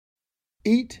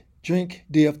Eat, Drink,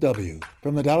 DFW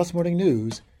from the Dallas Morning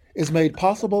News is made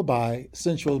possible by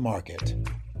Central Market.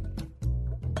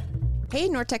 Hey,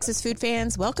 North Texas food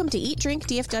fans. Welcome to Eat, Drink,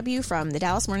 DFW from the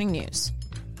Dallas Morning News.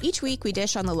 Each week, we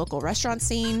dish on the local restaurant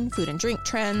scene, food and drink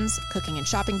trends, cooking and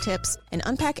shopping tips, and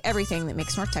unpack everything that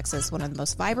makes North Texas one of the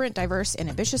most vibrant, diverse, and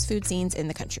ambitious food scenes in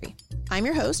the country. I'm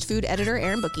your host, food editor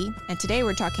Erin Booke, and today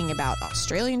we're talking about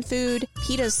Australian food,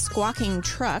 PETA's squawking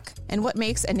truck, and what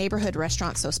makes a neighborhood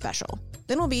restaurant so special.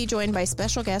 Then we'll be joined by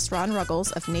special guest Ron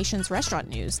Ruggless of Nation's Restaurant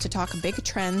News to talk big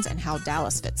trends and how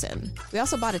Dallas fits in. We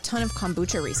also bought a ton of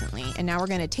kombucha recently, and now we're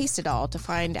going to taste it all to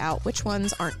find out which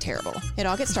ones aren't terrible. It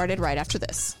all gets started right after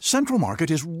this. Central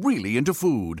Market is really into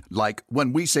food. Like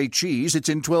when we say cheese, it's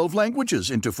in 12 languages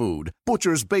into food.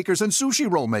 Butchers, bakers, and sushi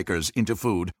roll makers into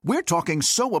food. We're talking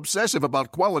so obsessive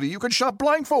about quality you can shop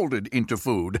blindfolded into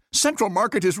food. Central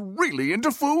Market is really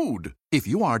into food. If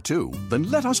you are too, then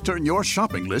let us turn your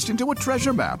shopping list into a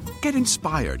treasure map. Get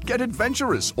inspired, get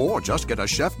adventurous, or just get a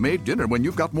chef-made dinner when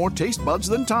you've got more taste buds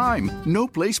than time. No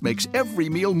place makes every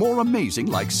meal more amazing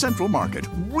like Central Market.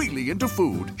 Really into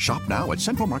food. Shop now at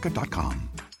centralmarket.com.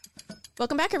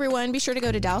 Welcome back, everyone. Be sure to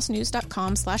go to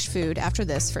dallasnews.com/food after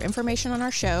this for information on our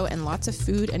show and lots of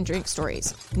food and drink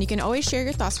stories. And you can always share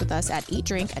your thoughts with us at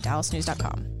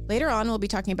eatdrink@dallasnews.com. Later on, we'll be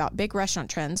talking about big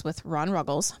restaurant trends with Ron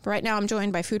Ruggles. But right now, I'm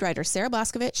joined by food writer Sarah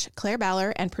Blaskovich, Claire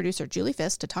Ballor, and producer Julie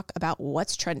Fist to talk about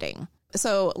what's trending.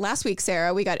 So last week,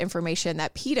 Sarah, we got information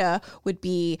that PETA would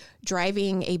be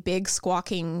driving a big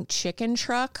squawking chicken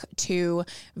truck to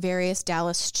various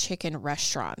Dallas chicken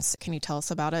restaurants. Can you tell us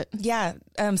about it? Yeah,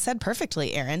 said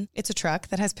perfectly, Erin. It's a truck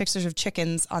that has pictures of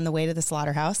chickens on the way to the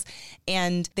slaughterhouse,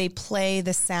 and they play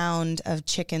the sound of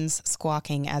chickens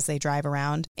squawking as they drive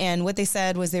around. And what they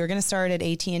said was they were going to start at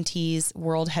AT&T's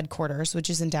world headquarters, which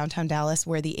is in downtown Dallas,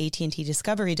 where the AT&T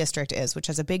Discovery District is, which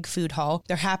has a big food hall.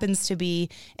 There happens to be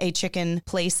a chicken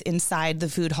place inside the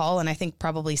food hall, and I think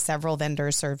probably several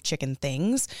vendors serve chicken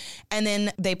things. And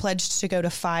then they pledged to go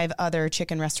to 5 other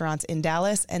chicken restaurants in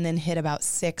Dallas and then hit about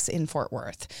 6 in Fort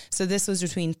Worth. So this was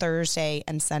between Thursday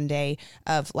and Sunday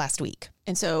of last week.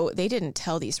 And so they didn't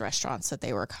tell these restaurants that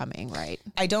they were coming, right?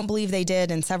 I don't believe they did,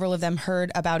 and several of them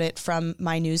heard about it from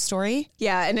my news story.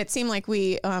 Yeah, and it seemed like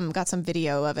we got some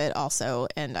video of it also,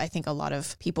 and I think a lot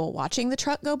of people watching the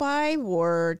truck go by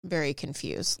were very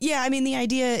confused. Yeah, I mean, the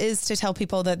idea is to tell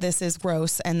people that this is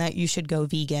gross and that you should go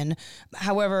vegan.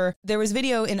 However, there was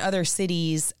video in other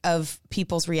cities of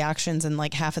people's reactions, and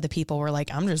like half of the people were like,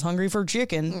 I'm just hungry for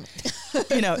chicken.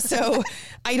 So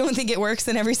I don't think it works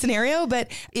in every scenario,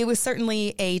 but it was certainly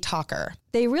a talker.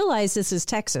 They realize this is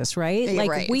Texas, right? Yeah,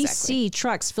 right, we exactly. see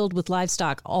trucks filled with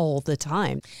livestock all the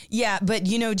time. Yeah, but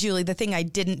Julie, the thing I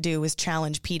didn't do was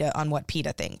challenge PETA on what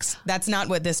PETA thinks. That's not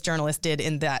what this journalist did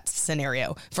in that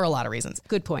scenario for a lot of reasons.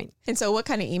 Good point. And so what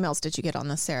kind of emails did you get on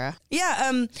this, Sarah?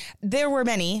 Yeah, there were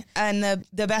many. And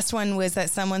the best one was that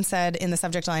someone said in the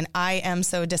subject line, I am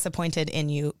so disappointed in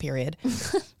you, period.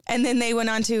 And then they went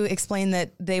on to explain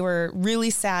that they were really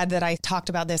sad that I talked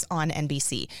about this on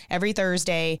NBC. Every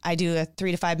Thursday, I do a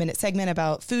 3 to 5 minute segment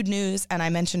about food news, and I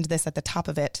mentioned this at the top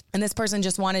of it. And this person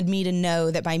just wanted me to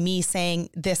know that by me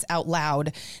saying this out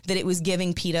loud, that it was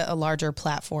giving PETA a larger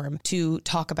platform to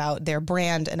talk about their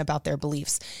brand and about their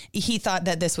beliefs. He thought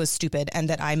that this was stupid and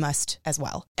that I must as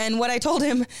well. And what I told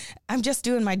him, I'm just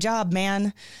doing my job,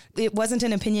 man. It wasn't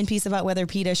an opinion piece about whether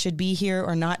PETA should be here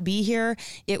or not be here.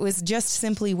 It was just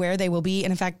simply where they will be.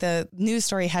 And in fact, the news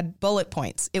story had bullet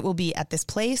points. It will be at this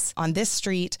place on this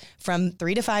street from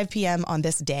 3 to 5 p.m. on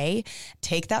this day.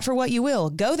 Take that for what you will.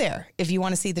 Go there if you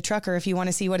want to see the trucker, if you want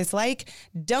to see what it's like.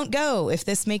 Don't go if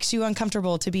this makes you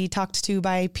uncomfortable to be talked to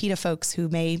by PETA folks who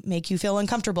may make you feel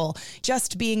uncomfortable.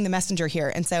 Just being the messenger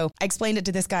here. And so I explained it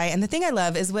to this guy. And the thing I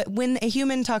love is when a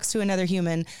human talks to another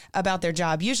human about their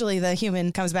job, usually the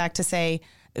human comes back to say,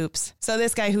 oops. So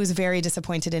this guy who was very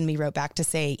disappointed in me wrote back to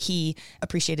say he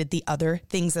appreciated the other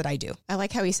things that I do. I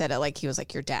like how he said it like he was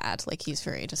like your dad. Like he's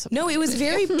very disappointed. No,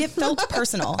 it felt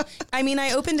personal. I mean,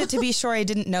 I opened it to be sure I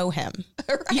didn't know him.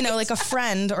 Right. Like a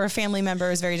friend or a family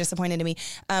member is very disappointed in me.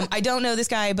 I don't know this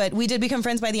guy, but we did become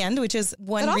friends by the end, which is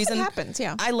one reason happens.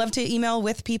 Yeah. I love to email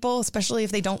with people, especially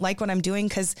if they don't like what I'm doing,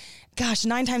 because gosh,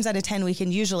 9 times out of 10, we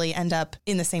can usually end up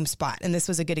in the same spot. And this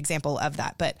was a good example of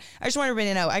that. But I just want everybody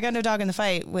to know I got no dog in the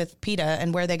fight night with PETA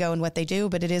and where they go and what they do,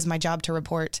 but it is my job to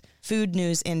report food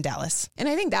news in Dallas. And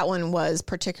I think that one was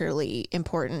particularly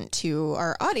important to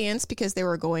our audience because they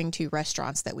were going to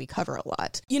restaurants that we cover a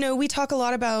lot. You know, we talk a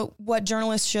lot about what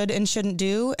journalists should and shouldn't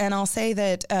do. And I'll say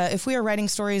that if we are writing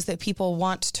stories that people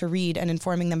want to read and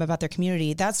informing them about their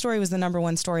community, that story was the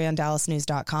 #1 story on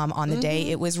DallasNews.com on the day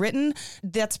it was written.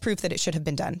 That's proof that it should have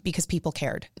been done because people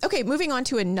cared. Okay, moving on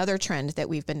to another trend that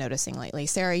we've been noticing lately.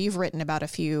 Sarah, you've written about a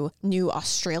few new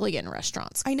Australian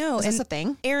restaurants. I know. Is this a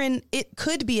thing? Erin, it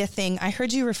could be a thing. I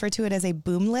heard you refer to it as a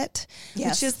boomlet,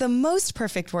 which is the most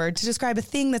perfect word to describe a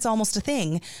thing that's almost a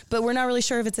thing, but we're not really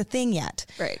sure if it's a thing yet.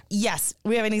 Right. Yes,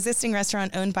 we have an existing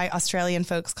restaurant owned by Australian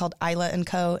folks called Isla &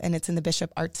 Co., and it's in the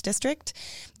Bishop Arts District.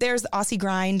 There's the Aussie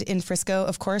Grind in Frisco,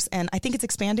 of course, and I think it's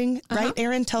expanding, right,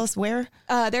 Erin? Tell us where.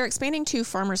 They're expanding to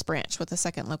Farmers Branch with a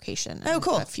second location in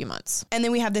a few months. And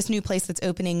then we have this new place that's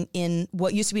opening in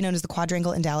what used to be known as the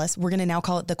Quadrangle in Dallas. We're going to now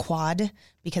call it the Quad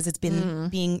because it's been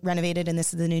being renovated and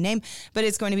this is the new name. But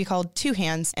it's going to be called Two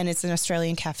Hands, and it's an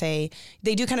Australian cafe.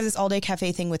 They do kind of this all-day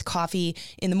cafe thing with coffee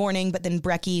in the morning, but then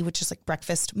brekkie, which is like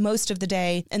breakfast most of the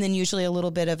day, and then usually a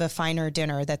little bit of a finer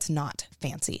dinner that's not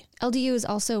fancy. LDU is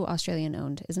also Australian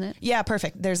owned, isn't it? Yeah,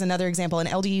 perfect. There's another example. And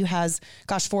LDU has,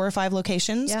 4 or 5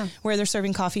 locations where they're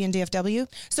serving coffee in DFW.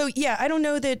 So yeah, I don't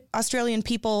know that Australian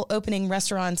people opening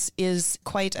restaurants is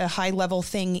quite a high level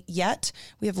thing yet.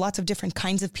 We have lots of different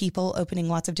kinds of people opening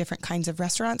lots of different kinds of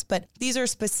restaurants, but these are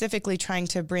specifically trying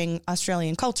to bring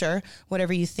Australian culture,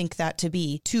 whatever you think that to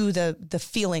be, to the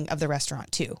feeling of the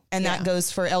restaurant too. And that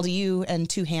goes for LDU and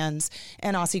Two Hands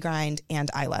and Aussie Grind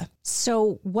and Isla.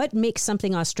 So what makes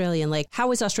something Australian? Like,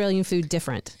 how is Australian food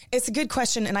different? It's a good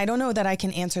question, and I don't know that I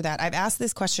can answer that. I've asked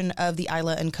this question of the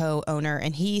Isla & Co. owner,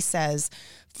 and he says,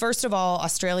 first of all,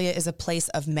 Australia is a place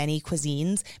of many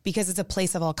cuisines because it's a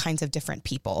place of all kinds of different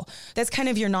people. That's kind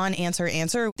of your non-answer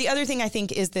answer. The other thing I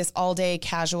think is this all-day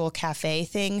casual cafe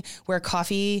thing where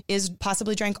coffee is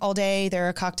possibly drank all day. There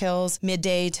are cocktails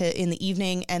midday to in the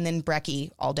evening, and then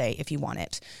brekkie all day if you want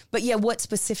it. But yeah, what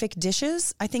specific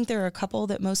dishes? I think there are a couple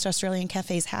that most Australian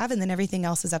cafes have, and then everything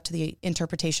else is up to the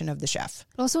interpretation of the chef.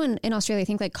 But also in Australia, I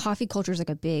think like coffee culture is like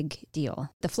a big deal.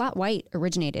 The flat white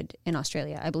originated in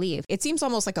Australia, I believe. It seems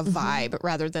almost like a vibe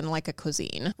rather than like a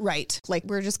cuisine. Right. Like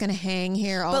we're just going to hang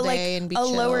here all day and be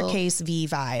chill. A lowercase v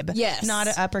vibe. Yes. Not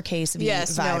an uppercase v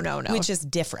vibe. No. Which is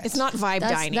different. It's not vibe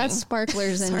dining. That's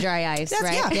sparklers and dry ice,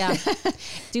 right? Yeah.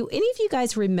 Do any of you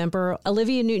guys remember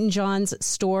Olivia Newton-John's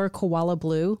store, Koala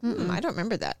Blue? I don't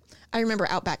remember that. I remember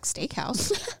Outback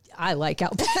Steakhouse. I like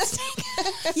Outback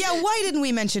Steakhouse. Yeah, why didn't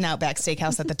we mention Outback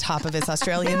Steakhouse at the top of its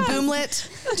Australian boomlet?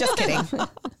 Just kidding.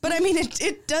 But I mean,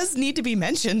 it does need to be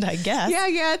mentioned, I guess.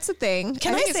 Yeah, it's a thing.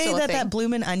 Can I say that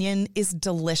bloomin' onion is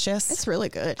delicious? It's really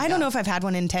good. I don't know if I've had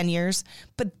one in 10 years,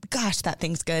 but gosh, that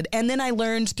thing's good. And then I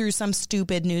learned through some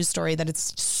stupid news story that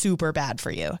it's super bad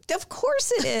for you. Of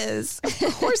course it is.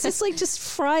 Of course, it's like just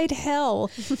fried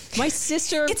hell. My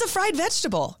sister... It's a fried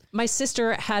vegetable. My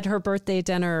sister had her birthday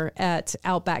dinner at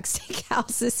Outback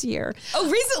Steakhouse this year. Oh,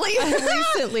 recently?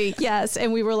 Recently, yes.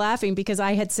 And we were laughing because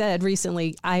I had said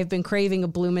recently, I have been craving a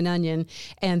bloomin' onion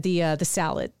and the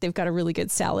salad. They've got a really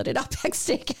good salad at Outback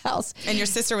Steakhouse. And your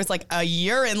sister was like,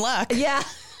 you're in luck. Yeah.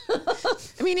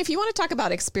 I mean, if you want to talk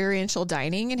about experiential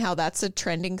dining and how that's a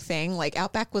trending thing, like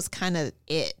Outback was kind of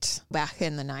it back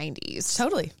in the 90s.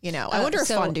 Totally. You know, I wonder if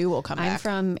fondue will come back. I'm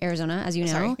from Arizona, as you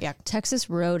know. Sorry, yeah. Texas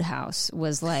Roadhouse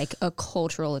was like a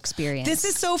cultural experience. This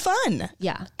is so fun.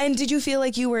 Yeah. And did you feel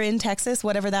like you were in Texas,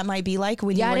 whatever that might be like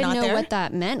when you were not there? I didn't know what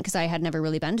that meant because I had never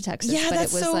really been to Texas. Yeah, but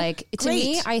that's it was so like, to great.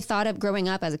 me, I thought of growing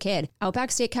up as a kid,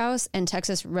 Outback Steakhouse and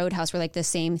Texas Roadhouse were like the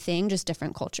same thing, just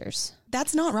different cultures.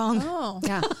 That's not wrong. Oh.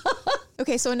 Yeah.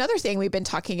 Okay, so another thing we've been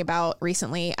talking about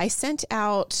recently, I sent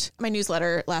out my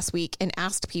newsletter last week and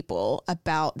asked people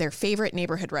about their favorite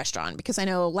neighborhood restaurant, because I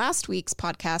know last week's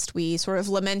podcast, we sort of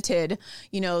lamented,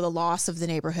 the loss of the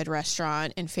neighborhood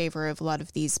restaurant in favor of a lot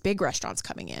of these big restaurants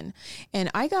coming in. And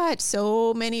I got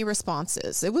so many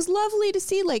responses. It was lovely to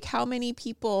see like how many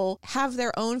people have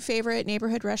their own favorite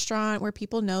neighborhood restaurant where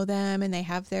people know them and they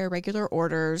have their regular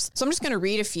orders. So I'm just going to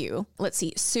read a few. Let's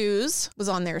see. Sue's was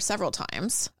on there several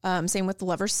times. Same with the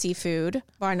Lover's Seafood,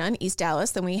 Bar None, East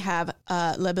Dallas. Then we have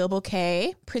La Bilbo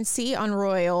K, Princey on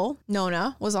Royal,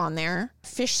 Nona was on there,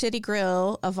 Fish City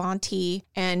Grill, Avanti,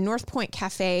 and North Point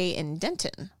Cafe in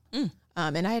Denton.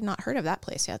 And I had not heard of that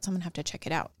place yet, so I'm going to have to check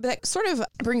it out. But that sort of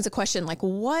brings a question like,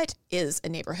 what is a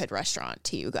neighborhood restaurant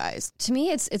to you guys? To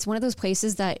me, it's one of those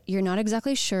places that you're not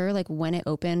exactly sure like when it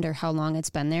opened or how long it's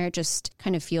been there. It just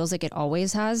kind of feels like it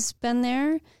always has been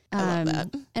there. I love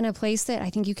that. And a place that I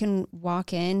think you can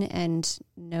walk in and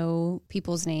know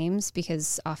people's names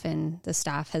because often the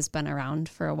staff has been around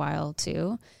for a while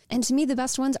too. And to me, the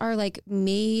best ones are like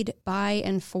made by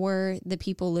and for the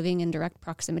people living in direct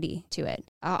proximity to it.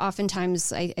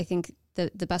 Oftentimes, I think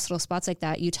the best little spots like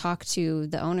that, you talk to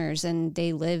the owners and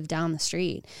they live down the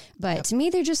street. But to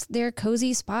me, they're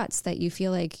cozy spots that you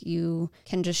feel like you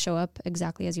can just show up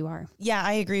exactly as you are. Yeah,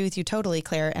 I agree with you totally,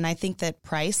 Claire. And I think that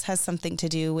price has something to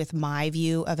do with my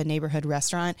view of a neighborhood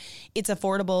restaurant. It's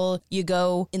affordable. You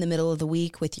go in the middle of the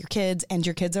week with your kids and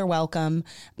your kids are welcome.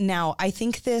 Now, I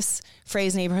think this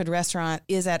phrase neighborhood restaurant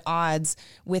is at odds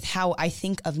with how I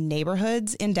think of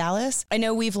neighborhoods in Dallas. I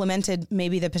know we've lamented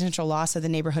maybe the potential loss of the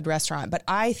neighborhood restaurant, but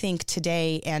I think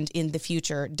today and in the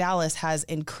future, Dallas has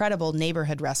incredible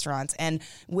neighborhood restaurants. And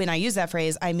when I use that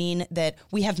phrase, I mean that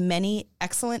we have many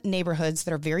excellent neighborhoods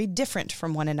that are very different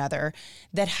from one another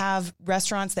that have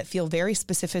restaurants that feel very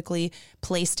specifically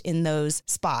placed in those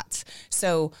spots.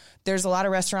 So there's a lot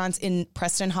of restaurants in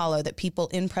Preston Hollow that people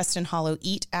in Preston Hollow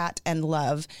eat at and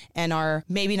love and are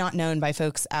maybe not known by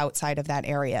folks outside of that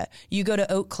area. You go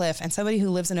to Oak Cliff and somebody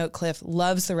who lives in Oak Cliff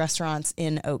loves the restaurants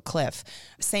in Oak Cliff.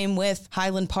 Same with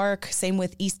Highland Park, same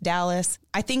with East Dallas.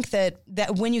 I think that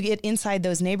when you get inside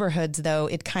those neighborhoods, though,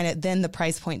 it kind of then the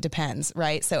price point depends,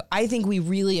 right? So I think we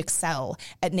really excel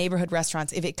at neighborhood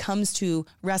restaurants if it comes to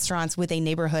restaurants with a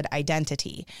neighborhood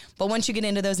identity. But once you get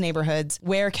into those neighborhoods,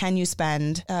 where can you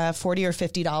spend $40 or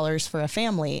 $50 for a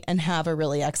family and have a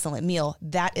really excellent meal?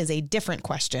 That is a different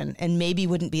question and maybe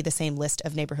wouldn't be the same list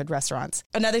of neighborhood restaurants.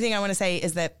 Another thing I want to say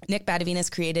is that Nick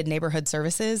Badavinas created neighborhood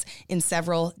services in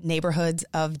several neighborhoods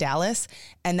of Dallas,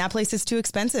 and that place is too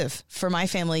expensive for my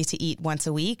family to eat once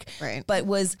a week, right, but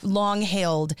was long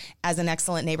hailed as an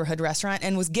excellent neighborhood restaurant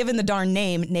and was given the darn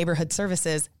name Neighborhood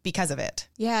Services because of it.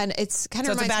 Yeah, and it's kind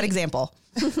of it's a bad example.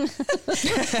 Well,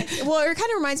 it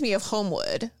kind of reminds me of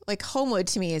Homewood. Like Homewood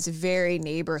to me is very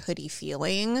neighborhoody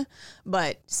feeling,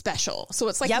 but special. So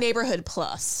it's like neighborhood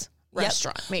plus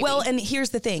restaurant. Maybe. Well, and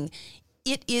here's the thing.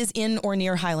 It is in or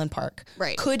near Highland Park.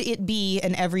 Right. Could it be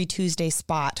an every Tuesday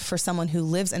spot for someone who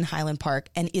lives in Highland Park?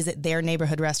 And is it their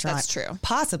neighborhood restaurant? That's true.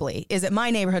 Possibly. Is it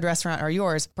my neighborhood restaurant or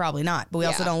yours? Probably not. But we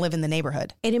also don't live in the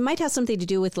neighborhood. And it might have something to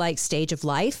do with like stage of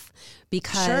life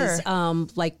because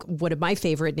like one of my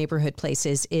favorite neighborhood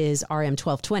places is RM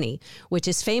 1220, which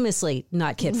is famously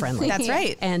not kid friendly. That's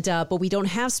right. And but we don't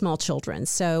have small children.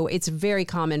 So it's very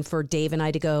common for Dave and I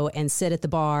to go and sit at the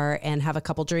bar and have a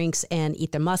couple drinks and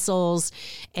eat the mussels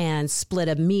and split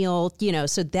a meal, you know,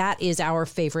 so that is our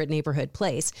favorite neighborhood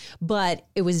place. But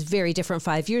it was very different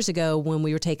 5 years ago when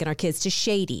we were taking our kids to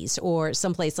Shady's or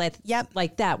someplace like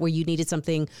that, where you needed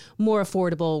something more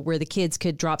affordable, where the kids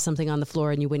could drop something on the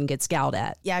floor and you wouldn't get scowled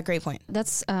at. Yeah, great point.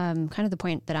 That's kind of the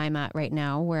point that I'm at right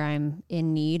now, where I'm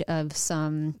in need of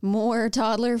some more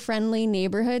toddler-friendly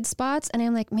neighborhood spots. And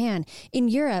I'm like, man, in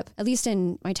Europe, at least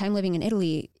in my time living in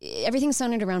Italy, everything's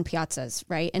centered around piazzas,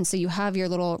 right? And so you have your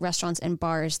little restaurants and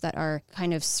bars that are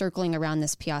kind of circling around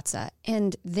this piazza.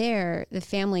 And there, the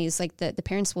families, like the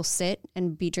parents will sit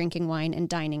and be drinking wine and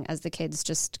dining as the kids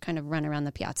just kind of run around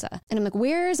the piazza. And I'm like,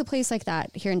 where is a place like that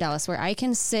here in Dallas where I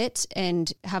can sit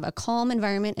and have a calm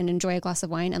environment and enjoy a glass of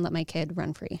wine and let my kid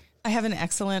run free? I have an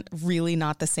excellent, really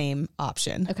not the same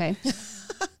option. Okay.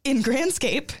 In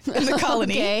Grandscape, in the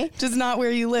Colony, which is not where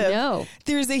you live. No.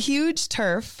 There's a huge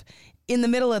turf in the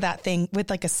middle of that thing with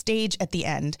like a stage at the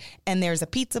end. And there's a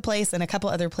pizza place and a couple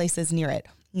other places near it.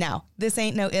 Now, this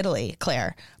ain't no Italy,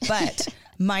 Claire, but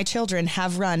my children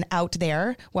have run out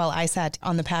there while I sat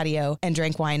on the patio and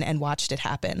drank wine and watched it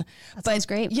happen. That sounds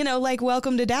great. You know, like,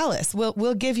 welcome to Dallas.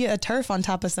 We'll give you a turf on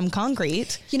top of some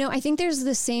concrete. You know, I think there's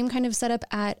the same kind of setup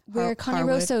at where Connie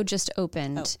Rosso just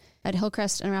opened at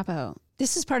Hillcrest and Arapahoe.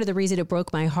 This is part of the reason it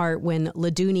broke my heart when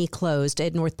Laduni closed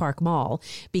at North Park Mall,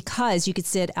 because you could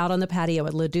sit out on the patio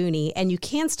at Laduni and you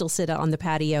can still sit on the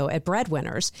patio at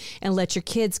Breadwinners and let your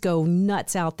kids go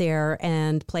nuts out there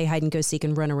and play hide and go seek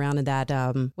and run around in that,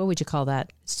 what would you call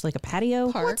that? It's like a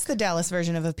patio? Park. What's the Dallas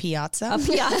version of a piazza? A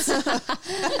piazza.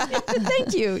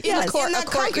 Thank you. Yes, in the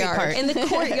courtyard. In the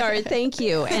courtyard, thank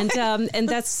you. And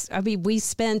that's, I mean, we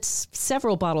spent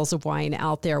several bottles of wine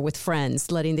out there with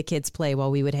friends, letting the kids play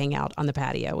while we would hang out on the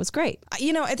patio. It was great.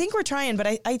 You know, I think we're trying, but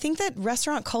I think that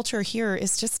restaurant culture here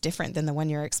is just different than the one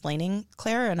you're explaining,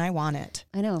 Claire, and I want it.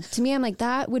 I know. To me, I'm like,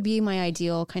 that would be my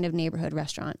ideal kind of neighborhood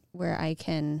restaurant where I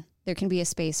can there can be a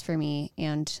space for me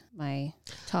and my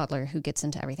toddler who gets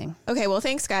into everything. Okay, well,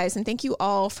 thanks, guys. And thank you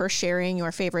all for sharing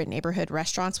your favorite neighborhood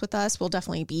restaurants with us. We'll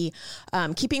definitely be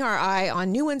keeping our eye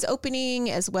on new ones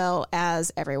opening as well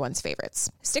as everyone's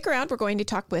favorites. Stick around. We're going to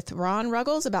talk with Ron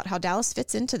Ruggles about how Dallas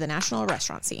fits into the national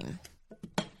restaurant scene.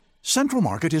 Central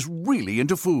Market is really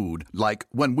into food. Like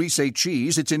when we say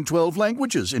cheese, it's in 12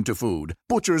 languages into food.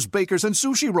 Butchers, bakers, and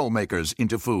sushi roll makers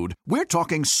into food. We're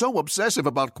talking so obsessive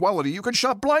about quality you can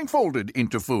shop blindfolded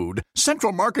into food.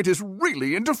 Central Market is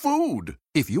really into food.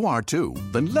 If you are too,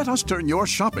 then let us turn your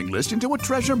shopping list into a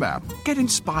treasure map. Get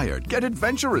inspired, get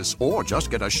adventurous, or just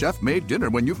get a chef-made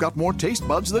dinner when you've got more taste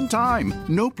buds than time.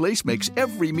 No place makes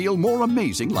every meal more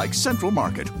amazing like Central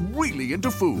Market. Really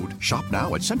into food. Shop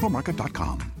now at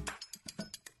centralmarket.com.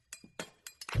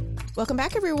 Welcome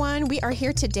back, everyone. We are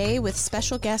here today with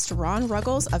special guest Ron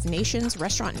Ruggles of Nation's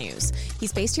Restaurant News.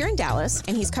 He's based here in Dallas,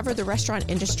 and he's covered the restaurant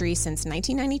industry since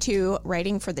 1992,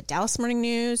 writing for the Dallas Morning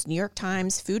News, New York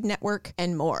Times, Food Network,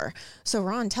 and more. So,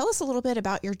 Ron, tell us a little bit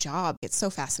about your job. It's so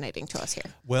fascinating to us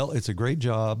here. Well, it's a great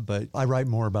job, but I write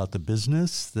more about the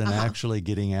business than actually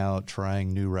getting out,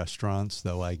 trying new restaurants,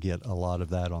 though I get a lot of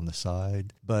that on the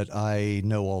side. But I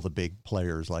know all the big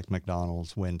players like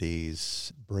McDonald's,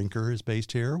 Wendy's. Brinker is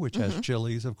based here, which has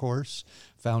Chili's, of course,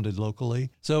 founded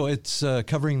locally. So it's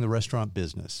covering the restaurant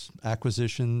business,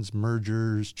 acquisitions,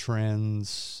 mergers,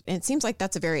 trends. And it seems like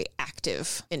that's a very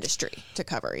active industry to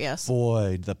cover, yes?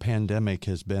 Boy, the pandemic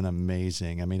has been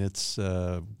amazing. I mean, it's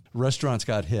restaurants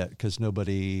got hit because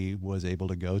nobody was able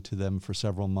to go to them for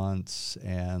several months,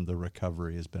 and the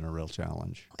recovery has been a real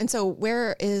challenge. And so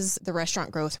where is the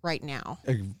restaurant growth right now?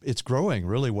 It's growing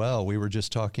really well. We were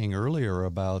just talking earlier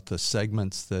about the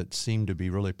segments that seem to be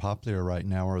really popular right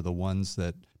now are the ones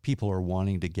that people are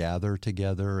wanting to gather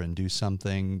together and do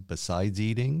something besides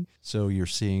eating. So you're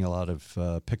seeing a lot of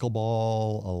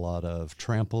pickleball, a lot of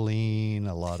trampoline,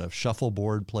 a lot of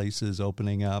shuffleboard places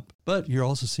opening up. But you're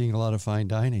also seeing a lot of fine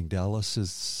dining. Dallas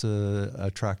is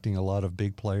attracting a lot of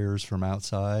big players from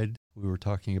outside. We were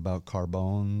talking about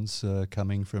Carbone's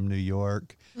coming from New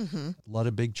York. A lot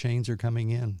of big chains are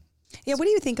coming in. Yeah, what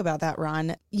do you think about that,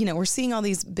 Ron? You know, we're seeing all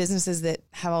these businesses that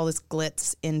have all this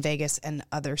glitz in Vegas and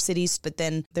other cities, but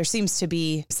then there seems to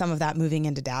be some of that moving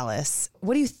into Dallas.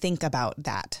 What do you think about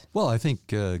that? Well, I think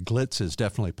glitz is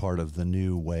definitely part of the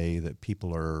new way that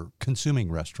people are consuming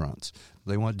restaurants.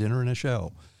 They want dinner and a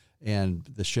show. And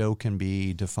the show can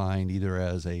be defined either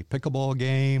as a pickleball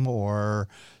game or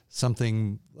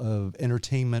something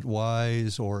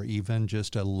entertainment-wise, or even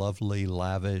just a lovely,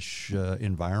 lavish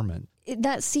environment.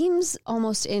 That seems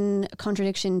almost in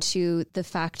contradiction to the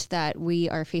fact that we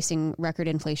are facing record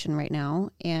inflation right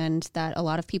now and that a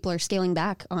lot of people are scaling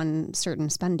back on certain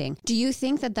spending. Do you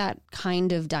think that that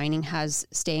kind of dining has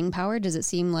staying power? Does it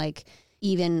seem like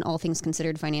even all things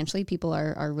considered financially, people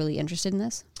are really interested in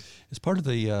this? It's part of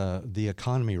the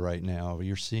economy right now.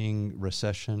 You're seeing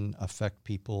recession affect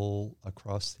people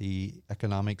across the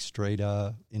economic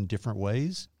strata in different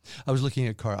ways. I was looking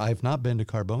at I've not been to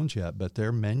Carbone's yet, but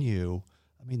their menu,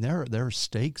 I mean, there are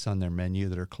steaks on their menu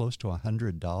that are close to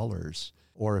 $100.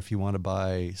 Or if you want to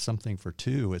buy something for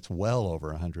 $2, it's well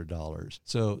over $100.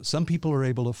 So some people are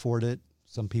able to afford it,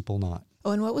 some people not. Oh,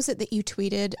 and what was it that you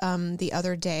tweeted the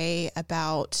other day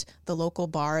about the local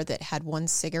bar that had one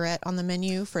cigarette on the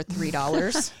menu for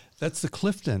 $3? That's the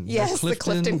Clifton. Yes, the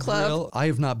Clifton Club. Grill. I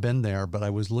have not been there, but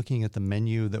I was looking at the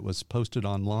menu that was posted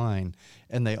online,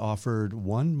 and they offered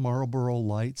one Marlboro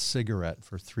Light cigarette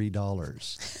for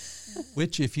 $3,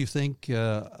 which if you think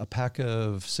a pack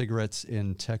of cigarettes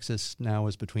in Texas now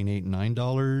is between $8 and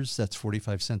 $9, that's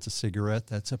 45 cents a cigarette.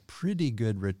 That's a pretty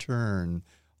good return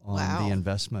on the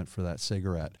investment for that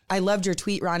cigarette. I loved your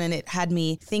tweet, Ron, and it had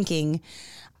me thinking,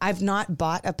 I've not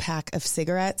bought a pack of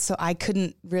cigarettes, so I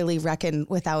couldn't really reckon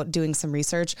without doing some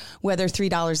research whether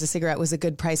 $3 a cigarette was a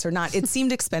good price or not. It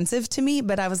seemed expensive to me,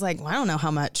 but I was like, well, I don't know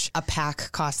how much a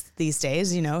pack costs these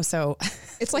days, you know, so.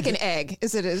 It's like an egg.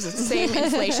 It's the same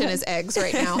inflation as eggs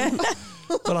right now.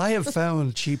 But I have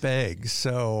found cheap eggs.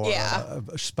 So yeah.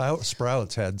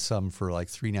 Sprouts had some for like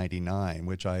 $3.99,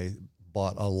 which I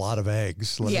bought a lot of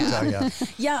eggs, let me tell you.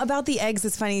 Yeah, about the eggs,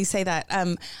 it's funny you say that.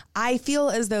 I feel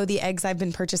as though the eggs I've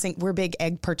been purchasing, we're big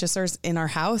egg purchasers in our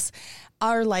house,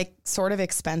 are like sort of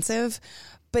expensive.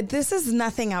 But this is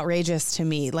nothing outrageous to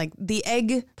me. Like the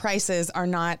egg prices are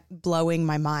not blowing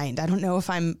my mind. I don't know if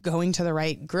I'm going to the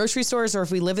right grocery stores or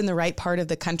if we live in the right part of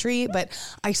the country, but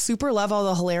I super love all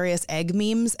the hilarious egg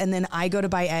memes. And then I go to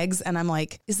buy eggs and I'm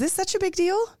like, is this such a big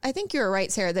deal? I think you're right,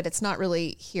 Sarah, that it's not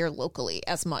really here locally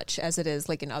as much as it is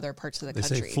like in other parts of the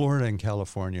country. They say Florida and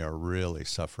California are really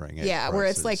suffering egg prices. Where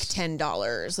it's like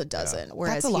 $10 a dozen,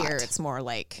 whereas That's a lot. here it's more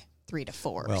like 3 to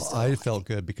 4. Well, so I felt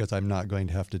good because I'm not going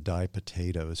to have to dye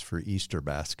potatoes for Easter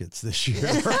baskets this year.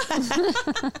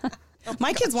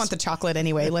 My kids want the chocolate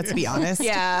anyway, let's be honest.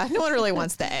 Yeah, no one really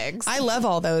wants the eggs. I love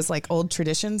all those like old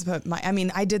traditions, but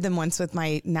I did them once with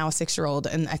my now 6-year-old,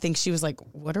 and I think she was like,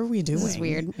 what are we doing? This is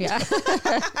weird. Yeah.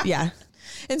 Yeah.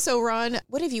 And so, Ron,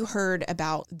 what have you heard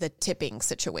about the tipping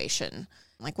situation?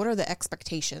 Like, what are the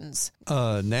expectations?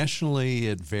 Nationally,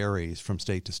 it varies from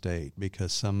state to state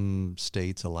because some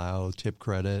states allow tip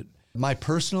credit. My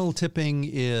personal tipping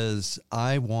is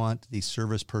I want the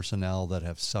service personnel that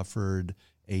have suffered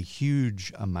a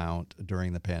huge amount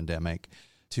during the pandemic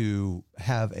to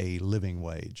have a living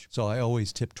wage. So I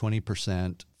always tip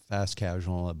 20%, fast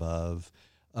casual and above.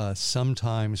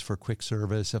 Sometimes for quick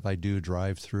service, if I do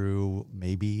drive-through,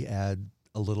 maybe add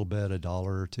a little bit, $1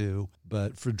 or $2,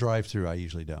 but for drive-through, I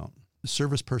usually don't.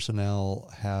 Service personnel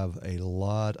have a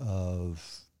lot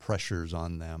of pressures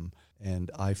on them, and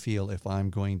I feel if I'm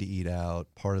going to eat out,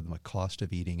 part of the cost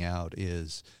of eating out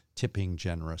is tipping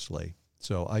generously.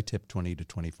 So I tip 20 to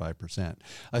 25%.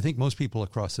 I think most people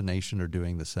across the nation are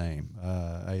doing the same.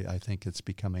 I think it's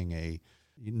becoming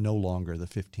no longer the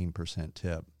 15%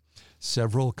 tip.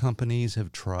 Several companies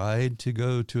have tried to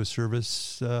go to a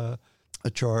service a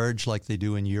charge like they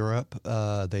do in Europe.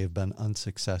 They have been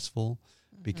unsuccessful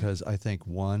because I think,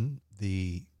 one,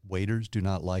 the waiters do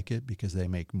not like it because they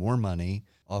make more money,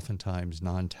 oftentimes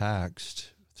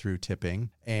non-taxed through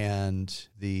tipping, and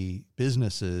the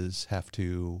businesses have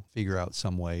to figure out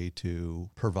some way to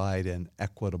provide an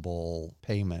equitable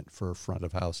payment for front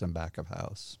of house and back of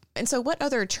house. And so what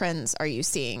other trends are you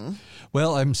seeing?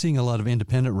 Well, I'm seeing a lot of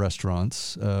independent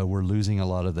restaurants. We're losing a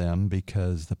lot of them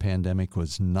because the pandemic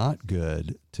was not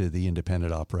good to the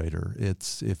independent operator.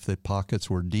 If the pockets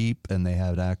were deep and they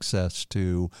had access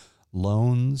to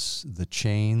loans, the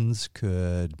chains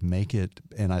could make it,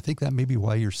 and I think that may be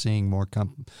why you're seeing more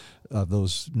of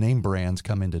those name brands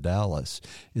come into Dallas,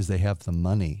 is they have the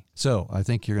money. So I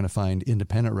think you're going to find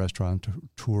independent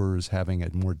restaurateurs having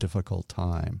a more difficult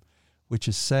time, which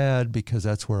is sad because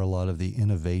that's where a lot of the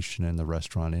innovation in the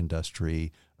restaurant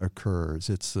industry occurs.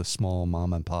 It's the small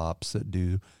mom and pops that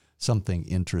do something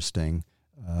interesting.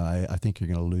 I think you're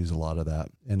going to lose a lot of that,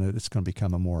 and it's going to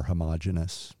become a more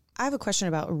homogenous. I have a question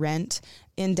about rent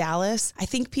in Dallas. I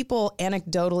think people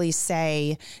anecdotally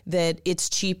say that it's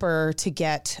cheaper to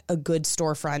get a good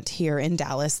storefront here in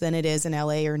Dallas than it is in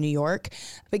LA or New York.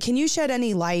 But can you shed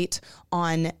any light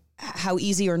on how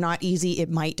easy or not easy it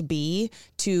might be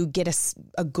to get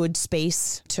a good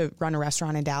space to run a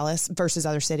restaurant in Dallas versus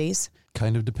other cities?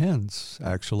 Kind of depends,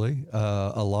 actually.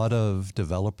 A lot of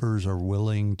developers are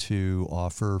willing to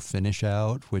offer finish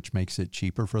out, which makes it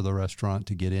cheaper for the restaurant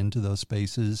to get into those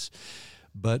spaces.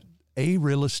 But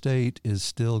real estate is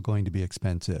still going to be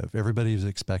expensive. Everybody's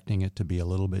expecting it to be a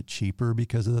little bit cheaper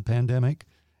because of the pandemic.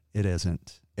 It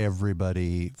isn't.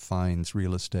 Everybody finds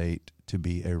real estate to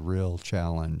be a real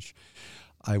challenge.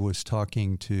 I was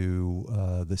talking to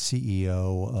the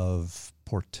CEO of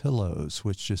Portillo's,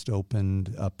 which just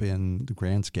opened up in the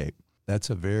Grandscape. That's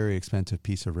a very expensive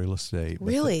piece of real estate.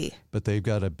 Really? But they've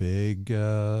got a big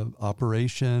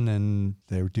operation, and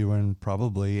they're doing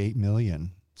probably $8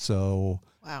 million. So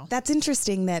wow, that's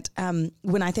interesting. That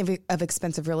when I think of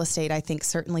expensive real estate, I think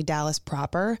certainly Dallas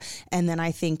proper, and then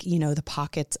I think the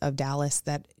pockets of Dallas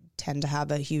that tend to have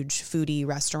a huge foodie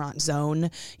restaurant zone,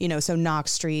 so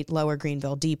Knox Street, Lower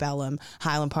Greenville, Deep Ellum,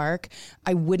 Highland Park.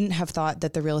 I wouldn't have thought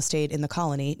that the real estate in the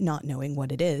Colony, not knowing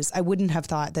what it is, I wouldn't have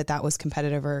thought that that was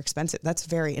competitive or expensive. That's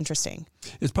very interesting.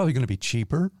 It's probably going to be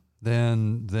cheaper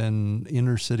than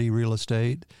inner city real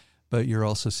estate, but you're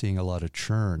also seeing a lot of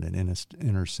churn in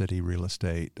inner city real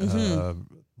estate.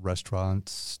 Mm-hmm.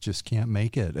 Restaurants just can't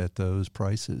make it at those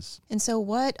prices. And so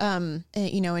what,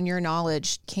 in your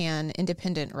knowledge, can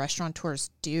independent restaurateurs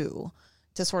do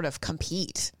to sort of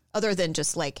compete other than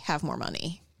just like have more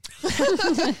money?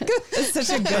 It's such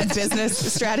a good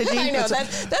business strategy. I know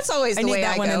that's always the way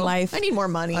I go. In life. I need more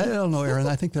money. I don't know, Erin.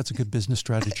 I think that's a good business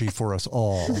strategy for us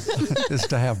all, is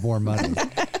to have more money.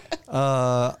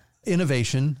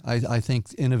 Innovation. I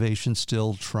think innovation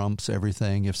still trumps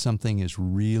everything. If something is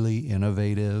really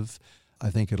innovative, I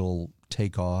think it'll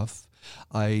take off.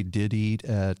 I did eat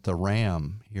at the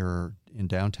Ram here in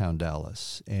downtown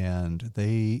Dallas, and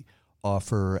they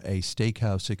offer a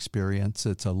steakhouse experience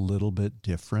that's a little bit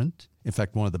different. In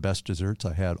fact, one of the best desserts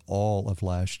I had all of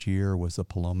last year was the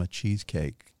Paloma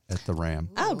cheesecake at the Ram.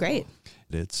 Oh, great.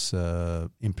 It's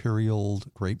imperial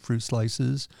grapefruit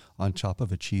slices on top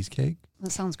of a cheesecake.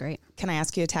 That sounds great. Can I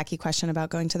ask you a tacky question about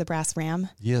going to the Brass Ram?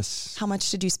 Yes. How much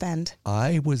did you spend?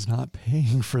 I was not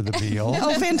paying for the meal.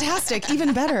 Oh, fantastic.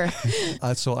 Even better.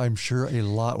 So I'm sure a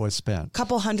lot was spent.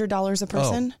 Couple $100 a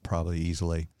person? Oh, probably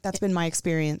easily. That's been my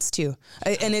experience too.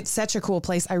 And it's such a cool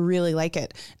place. I really like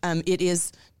it. It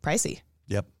is pricey.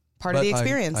 Yep. Part of the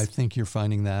experience. I think you're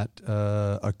finding that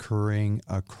occurring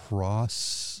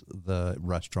across the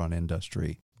restaurant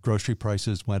industry. Grocery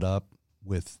prices went up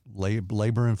with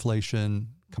labor inflation,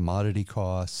 commodity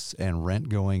costs, and rent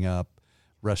going up.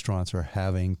 Restaurants are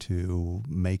having to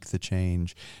make the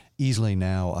change. Easily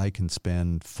now I can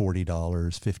spend $40,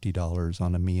 $50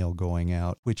 on a meal going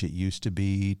out, which it used to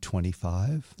be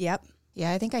 $25. Yep.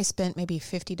 Yeah, I think I spent maybe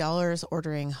 $50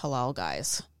 ordering Halal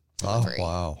Guys. Delivery. Oh,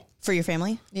 wow. For your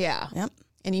family? Yeah. Yep.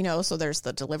 And so there's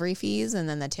the delivery fees and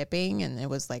then the tipping, and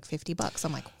it was like $50.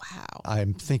 I'm like, wow. I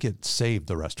think it saved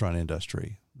the restaurant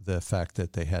industry, the fact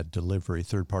that they had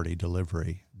third-party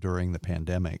delivery during the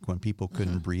pandemic when people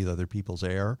couldn't breathe other people's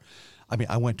air. I mean,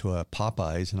 I went to a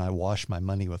Popeyes and I washed my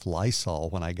money with Lysol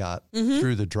when I got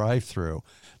through the drive-through.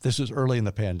 This was early in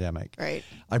the pandemic. Right.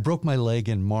 I broke my leg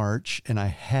in March, and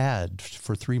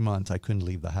for 3 months, I couldn't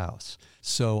leave the house.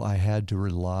 So I had to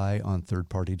rely on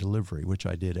third-party delivery, which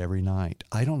I did every night.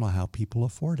 I don't know how people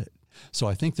afford it. So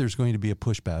I think there's going to be a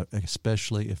pushback,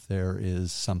 especially if there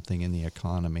is something in the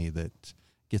economy that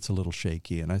gets a little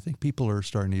shaky. And I think people are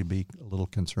starting to be a little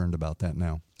concerned about that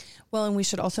now. Well, and we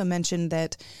should also mention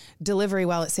that delivery,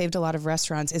 while it saved a lot of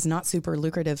restaurants, is not super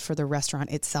lucrative for the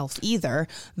restaurant itself either.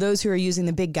 Those who are using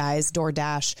the big guys,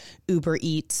 DoorDash, Uber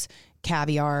Eats,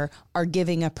 Caviar, are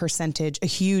giving a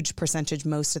huge percentage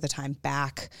most of the time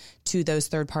back to those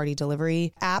third-party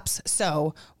delivery apps.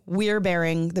 So we're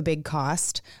bearing the big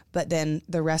cost, but then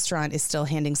the restaurant is still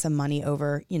handing some money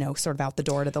over, sort of out the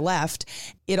door to the left.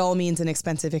 It all means an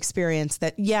expensive experience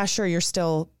that, yeah, sure, you're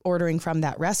still ordering from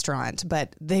that restaurant,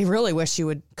 but they really wish you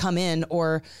would come in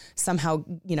or somehow,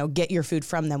 get your food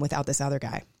from them without this other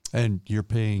guy. And you're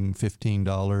paying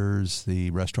 $15. The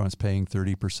restaurant's paying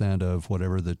 30% of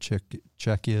whatever the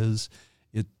check is.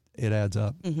 It adds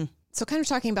up. Mm-hmm. So kind of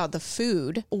talking about the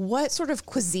food, what sort of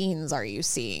cuisines are you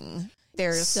seeing?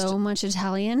 There's so much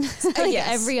Italian.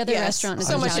 Yes, every other restaurant is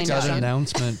so much Italian. I just got an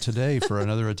announcement today for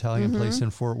another Italian place in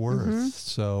Fort Worth. Mm-hmm.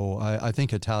 So I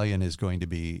think Italian is going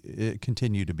to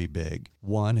continue to be big.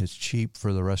 One, it's cheap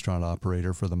for the restaurant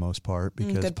operator for the most part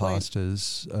because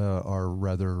pastas are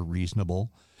rather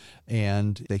reasonable,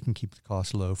 and they can keep the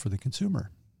cost low for the consumer.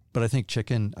 But I think you're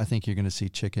going to see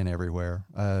chicken everywhere.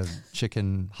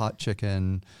 Chicken, hot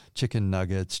chicken, chicken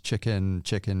nuggets, chicken.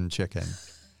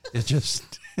 It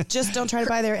just don't try to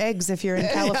buy their eggs if you're in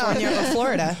California or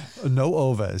Florida. No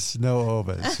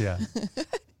ovas, yeah.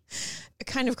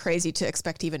 Kind of crazy to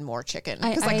expect even more chicken.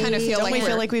 I kind of feel don't like we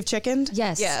feel like we've chickened?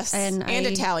 Yes. And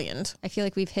Italianed. I feel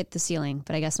like we've hit the ceiling,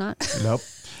 but I guess not. Nope.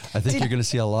 I think you're going to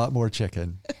see a lot more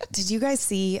chicken. Did you guys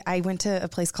see, I went to a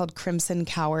place called Crimson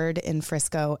Coward in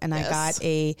Frisco, and I got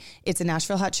it's a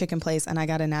Nashville hot chicken place, and I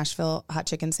got a Nashville hot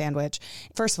chicken sandwich.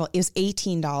 First of all, it was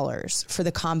 $18 for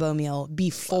the combo meal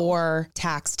before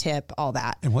tax, tip, all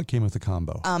that. And what came with the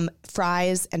combo?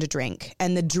 Fries and a drink.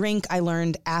 And the drink I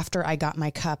learned after I got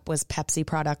my cup was Pepsi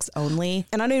products only.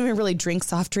 And I don't even really drink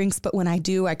soft drinks, but when I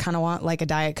do, I kind of want like a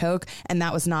Diet Coke, and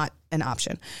that was not an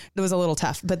option. It was a little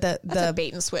tough, but That's a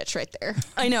bait and switch right there.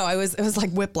 I know. It was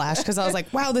like whiplash because I was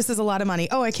like, wow, this is a lot of money.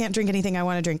 Oh, I can't drink anything I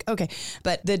want to drink. Okay.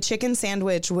 But the chicken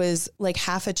sandwich was like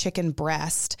half a chicken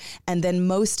breast, and then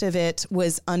most of it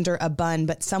was under a bun,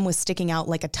 but some was sticking out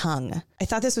like a tongue. I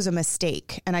thought this was a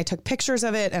mistake, and I took pictures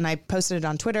of it and I posted it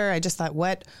on Twitter. I just thought,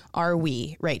 what are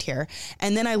we right here?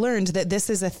 And then I learned that this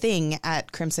is a thing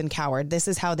at Crimson Coward. This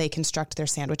is how they construct their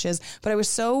sandwiches. But I was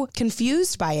so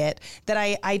confused by it that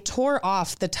I tore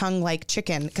off the tongue-like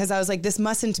chicken because I was like, this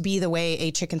mustn't be the way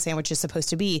a chicken sandwich is supposed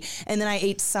to be. And then I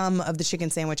ate some of the chicken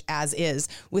sandwich as is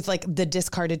with like the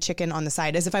discarded chicken on the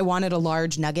side as if I wanted a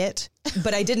large nugget,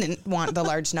 but I didn't want the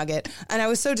large nugget. And I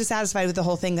was so dissatisfied with the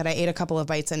whole thing that I ate a couple of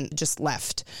bites and just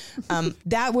left.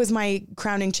 That was my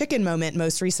crowning chicken moment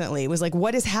most recently. It was like,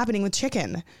 what is happening with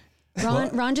chicken?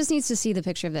 Ron just needs to see the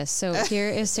picture of this. So here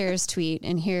is Sarah's tweet,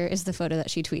 and here is the photo that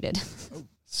she tweeted.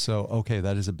 So, okay,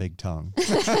 that is a big tongue.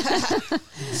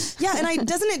 Yeah, and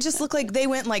doesn't it just look like they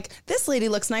went like, this lady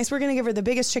looks nice. We're going to give her the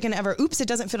biggest chicken ever. Oops, it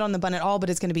doesn't fit on the bun at all,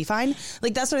 but it's going to be fine.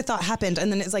 Like, that's what I thought happened.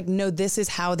 And then it's like, no, this is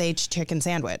how they chicken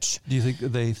sandwich. Do you think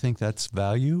they think that's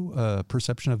value,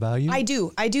 perception of value? I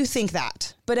do think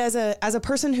that. But as a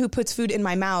person who puts food in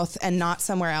my mouth and not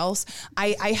somewhere else,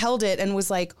 I held it and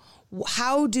was like,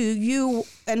 how do you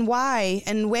and why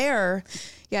and where?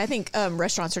 Yeah, I think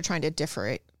restaurants are trying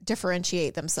to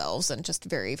differentiate themselves and just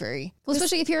very, very well,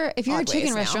 especially if you're a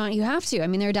chicken restaurant, you have to. I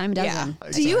mean, they're a dime a dozen. Yeah.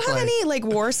 Exactly. Do you have any like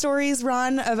war stories,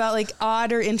 Ron, about like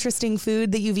odd or interesting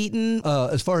food that you've eaten?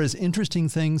 As far as interesting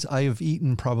things, I have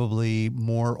eaten probably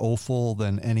more offal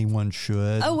than anyone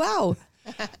should. Oh, wow.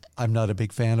 I'm not a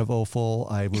big fan of offal.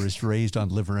 I was raised on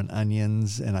liver and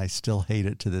onions, and I still hate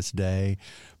it to this day.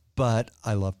 But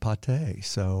I love pate,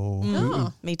 so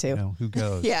Me too. You know, who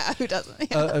goes? Yeah, who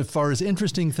doesn't? As far as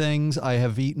interesting things, I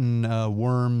have eaten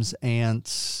worms,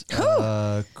 ants,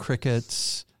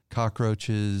 crickets,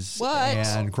 cockroaches,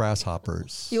 and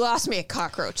grasshoppers. You lost me at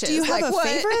cockroaches. Do you have a what?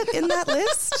 favorite in that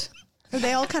list? Or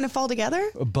they all kind of fall together?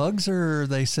 Bugs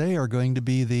they say, are going to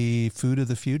be the food of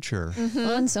the future.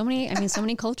 Well, and so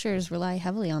many cultures rely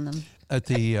heavily on them. At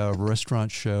the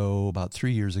restaurant show about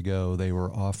 3 years ago, they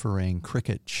were offering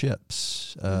cricket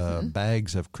chips,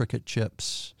 bags of cricket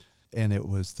chips, and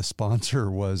the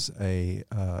sponsor was a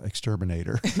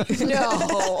exterminator.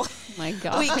 No. My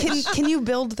God. Wait, can you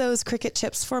build those cricket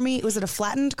chips for me? Was it a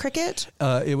flattened cricket?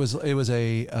 It was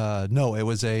a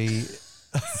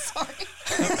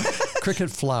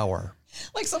cricket flour.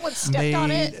 Like someone stepped on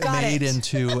it. Made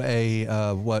into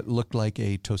a what looked like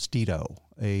a Tostito,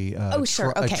 a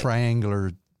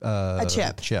triangular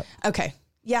chip. Okay.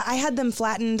 Yeah, I had them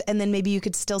flattened, and then maybe you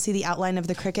could still see the outline of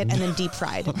the cricket, and then deep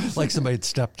fried. Like somebody had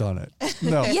stepped on it.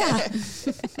 No. Yeah.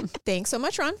 Thanks so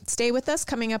much, Ron. Stay with us.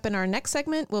 Coming up in our next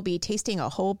segment, we'll be tasting a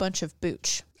whole bunch of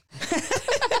booch.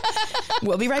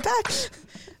 We'll be right back.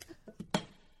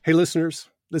 Hey, listeners.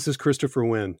 This is Christopher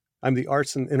Wynn. I'm the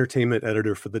arts and entertainment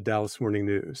editor for the Dallas Morning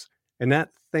News. And that,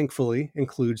 thankfully,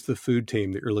 includes the food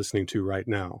team that you're listening to right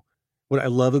now. What I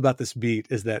love about this beat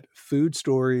is that food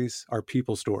stories are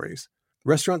people stories.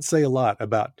 Restaurants say a lot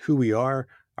about who we are,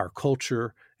 our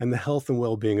culture, and the health and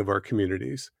well-being of our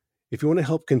communities. If you want to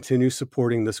help continue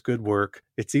supporting this good work,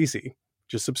 it's easy.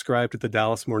 Just subscribe to the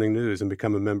Dallas Morning News and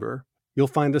become a member. You'll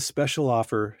find a special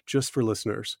offer just for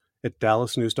listeners at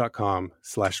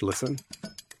dallasnews.com/listen.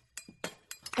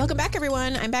 Welcome back,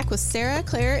 everyone. I'm back with Sarah,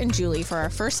 Claire, and Julie for our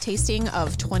first tasting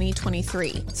of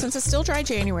 2023. Since it's still dry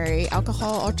January,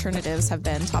 alcohol alternatives have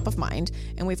been top of mind,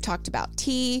 and we've talked about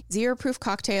tea, zero-proof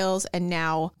cocktails, and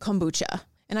now kombucha.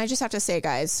 And I just have to say,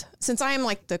 guys, since I am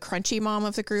like the crunchy mom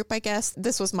of the group, I guess,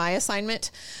 this was my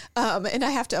assignment. And I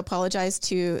have to apologize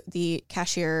to the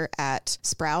cashier at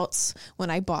Sprouts when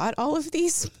I bought all of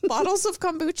these bottles of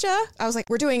kombucha. I was like,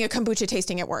 we're doing a kombucha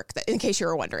tasting at work, in case you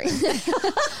were wondering.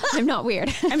 I'm not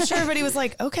weird. I'm sure everybody was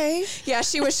like, okay. Yeah,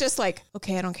 she was just like,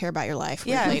 okay, I don't care about your life,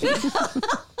 lady.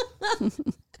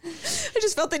 I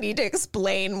just felt the need to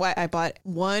explain why I bought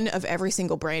one of every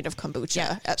single brand of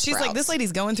kombucha at She's Sprouts. like, this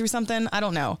lady's going through something. I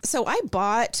don't know. So I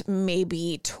bought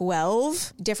maybe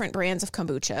 12 different brands of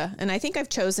kombucha, and I think I've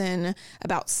chosen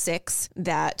about 6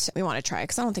 that we want to try,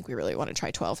 because I don't think we really want to try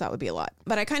 12. That would be a lot.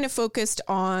 But I kind of focused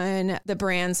on the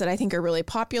brands that I think are really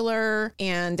popular,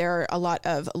 and there are a lot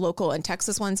of local and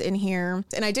Texas ones in here.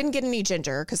 And I didn't get any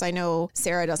ginger, because I know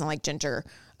Sarah doesn't like ginger.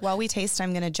 While we taste,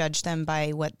 I'm going to judge them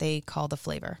by what they call the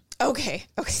flavor. Okay.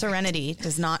 Serenity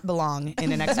does not belong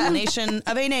in an explanation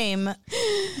of a name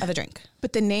of a drink.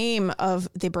 But the name of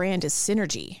the brand is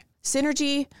Synergy.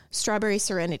 Synergy Strawberry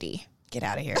Serenity. Get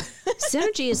out of here.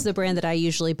 Synergy is the brand that I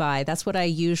usually buy. That's what I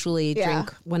usually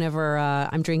drink whenever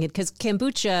I'm drinking, because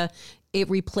kombucha, it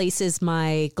replaces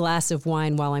my glass of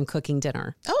wine while I'm cooking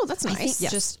dinner. Oh, that's nice.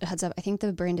 Just a heads up, I think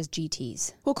the brand is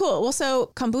GT's. Well, cool. Well,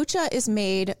 so kombucha is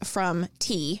made from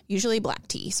tea, usually black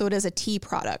tea. So it is a tea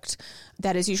product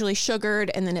that is usually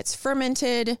sugared, and then it's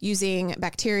fermented using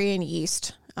bacteria and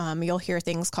yeast. You'll hear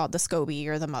things called the SCOBY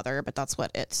or the mother, but that's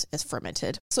what it is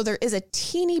fermented. So there is a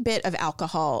teeny bit of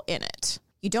alcohol in it.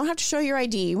 You don't have to show your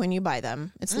ID when you buy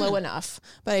them. It's low enough.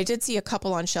 But I did see a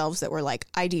couple on shelves that were like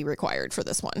ID required for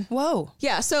this one. Whoa.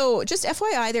 Yeah. So just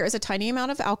FYI, there is a tiny amount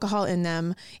of alcohol in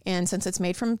them. And since it's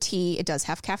made from tea, it does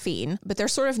have caffeine. But they're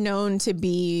sort of known to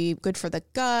be good for the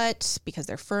gut because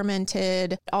they're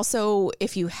fermented. Also,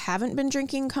 if you haven't been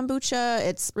drinking kombucha,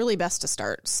 it's really best to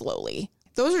start slowly.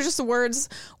 Those are just the words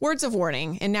of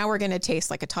warning. And now we're going to taste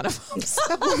like a ton of them.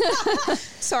 So.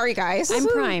 Sorry, guys. I'm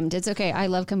primed. It's okay. I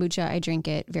love kombucha. I drink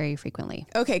it very frequently.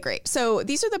 Okay, great. So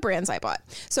these are the brands I bought.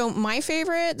 So my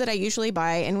favorite that I usually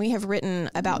buy, and we have written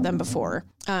about them before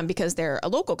because they're a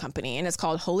local company, and it's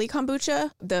called Holy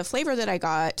Kombucha. The flavor that I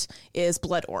got is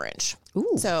blood orange.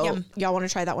 Ooh. So y'all want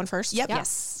to try that one first? Yep.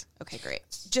 Yes. Okay, great.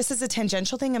 Just as a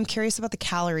tangential thing, I'm curious about the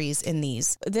calories in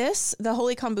these. The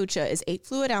Holy Kombucha is 8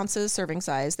 fluid ounces serving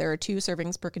size. There are 2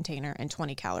 servings per container and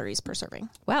 20 calories per serving.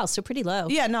 Wow, so pretty low.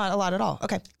 Yeah, not a lot at all.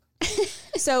 Okay.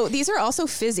 So these are also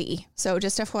fizzy. So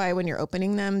just FYI, when you're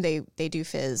opening them, they do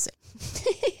fizz.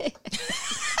 That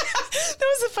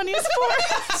was the funniest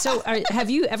part. So have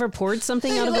you ever poured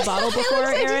something out of a bottle before,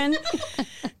 Erin?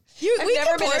 We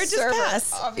never can been pour, a just server,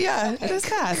 pass. Yeah, just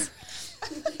pass.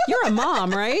 You're a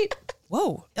mom, right?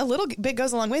 Whoa, a little bit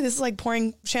goes a long way. This is like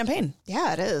pouring champagne.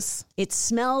 Yeah, it is. It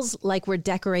smells like we're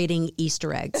decorating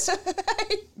Easter eggs.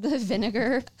 The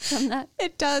vinegar from that.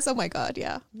 It does. Oh my God,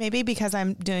 yeah. Maybe because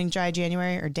I'm doing dry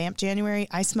January or damp January,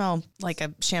 I smell like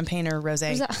a champagne or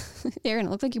rosé. Erin, it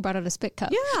looked like you brought out a spit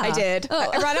cup. Yeah. I did.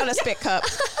 I brought out a spit cup.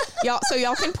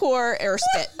 Y'all can pour or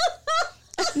spit.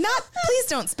 Please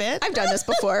don't spit. I've done this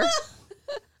before.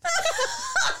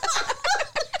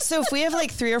 So if we have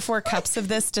like 3 or 4 cups of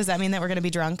this, does that mean that we're going to be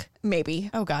drunk? Maybe.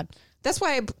 Oh God. That's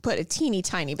why I put a teeny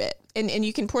tiny bit, and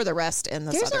you can pour the rest in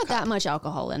this There's other not cup. that much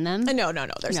alcohol in them. No,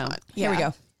 there's No. not. Here we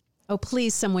go. Oh,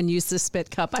 please, someone use the spit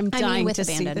cup. I'm dying with to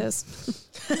see abandon. this.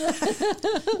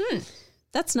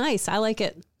 That's nice. I like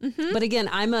it. Mm-hmm. But again,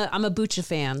 I'm a Bucha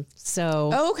fan.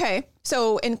 So Oh, okay.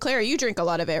 So, and Clara, you drink a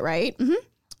lot of it, right? Mm-hmm.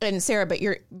 And Sarah, but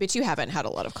you haven't had a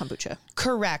lot of kombucha.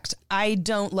 Correct. I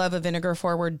don't love a vinegar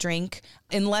forward drink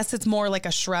unless it's more like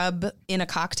a shrub in a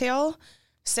cocktail.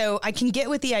 So I can get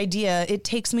with the idea. It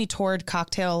takes me toward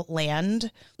cocktail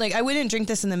land. Like I wouldn't drink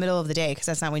this in the middle of the day because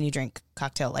that's not when you drink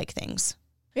cocktail like things.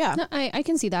 Yeah. No, I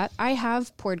can see that. I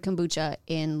have poured kombucha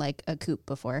in like a coupe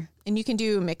before. And you can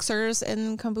do mixers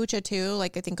in kombucha too.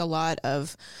 Like I think a lot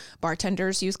of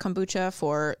bartenders use kombucha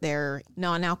for their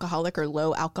non-alcoholic or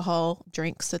low alcohol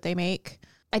drinks that they make.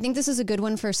 I think this is a good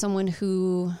one for someone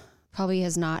who probably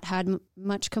has not had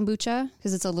much kombucha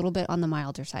because it's a little bit on the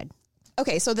milder side.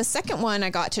 Okay, so the second one I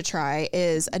got to try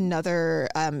is another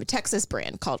Texas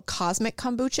brand called Cosmic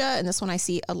Kombucha, and this one I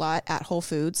see a lot at Whole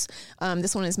Foods.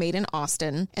 This one is made in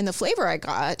Austin, and the flavor I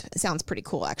got sounds pretty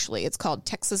cool, actually. It's called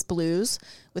Texas Blues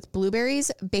with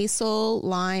blueberries, basil,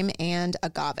 lime, and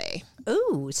agave.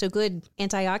 ooh, so good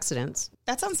antioxidants.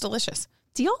 That sounds delicious.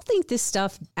 Do y'all think this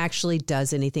stuff actually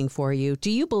does anything for you?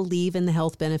 Do you believe in the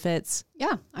health benefits?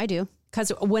 Yeah, I do.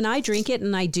 Because when I drink it,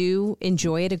 and I do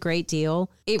enjoy it a great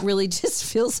deal, it really just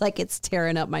feels like it's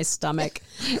tearing up my stomach.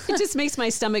 It just makes my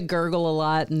stomach gurgle a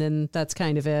lot, and then that's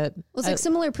kind of it. Well, it's like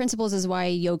similar principles as why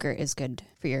yogurt is good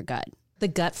for your gut. The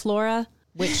gut flora,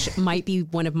 which might be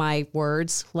one of my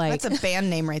words. Like That's a band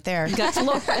name right there. gut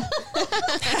flora.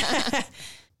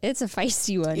 It's a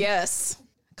feisty one. Yes.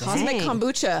 Cosmic Dang.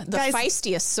 Kombucha, the Guys-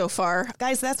 feistiest so far.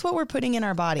 Guys, that's what we're putting in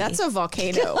our body. That's a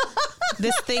volcano.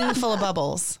 This thing full of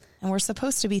bubbles. And we're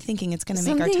supposed to be thinking it's going to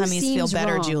make our Something tummies feel seems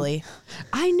better, wrong. Julie.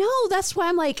 I know. That's why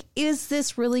I'm like, is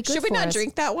this really good Should we for not us?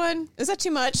 drink that one? Is that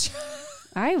too much?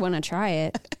 I want to try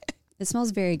it. It smells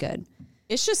very good.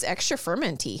 It's just extra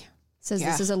fermenty. It says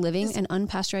Yeah. this is a living and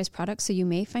unpasteurized product, so you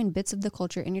may find bits of the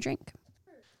culture in your drink.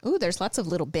 Ooh, there's lots of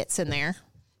little bits in there.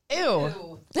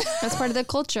 Ew. That's part of the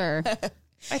culture.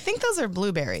 I think those are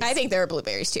blueberries. I think there are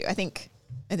blueberries too. I think,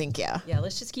 yeah. Yeah,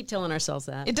 let's just keep telling ourselves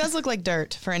that. It does look like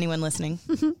dirt for anyone listening,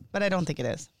 but I don't think it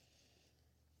is.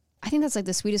 I think that's like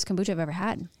the sweetest kombucha I've ever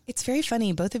had. It's very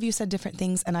funny. Both of you said different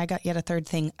things, and I got yet a third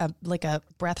thing, like a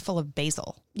breath full of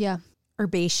basil. Yeah,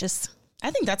 Herbaceous.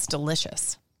 I think that's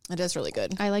delicious. It is really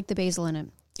good. I like the basil in it.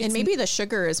 And maybe the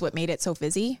sugar is what made it so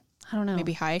fizzy. I don't know.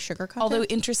 Maybe high sugar content. Although,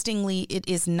 interestingly, it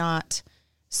is not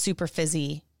super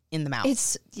fizzy in the mouth.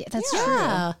 That's true.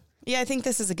 Yeah, I think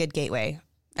this is a good gateway.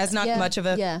 As not Yeah, much of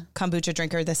a yeah. kombucha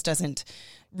drinker, this doesn't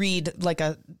read like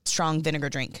a strong vinegar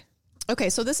drink. Okay,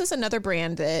 so this is another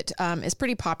brand that is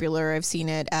pretty popular. I've seen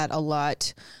it at a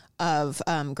lot of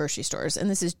grocery stores, and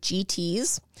this is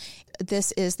GT's.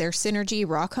 This is their Synergy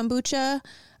Raw Kombucha,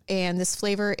 and this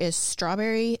flavor is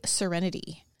Strawberry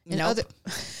Serenity. And Nope.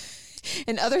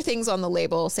 other things on the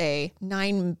label say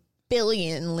 9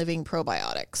 billion living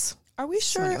probiotics. Are we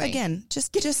sure? anyway. Again,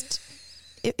 just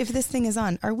if this thing is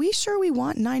on, are we sure we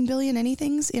want 9 billion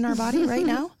anythings in our body right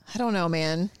now? I don't know,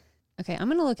 man. Okay, I'm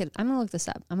gonna look this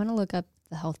up. I'm gonna look up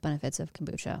the health benefits of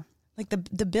kombucha. Like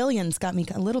the billions got me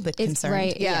a little bit It's concerned.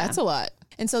 right. Yeah, it's a lot.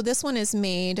 And so this one is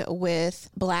made with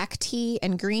black tea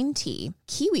and green tea,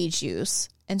 kiwi juice,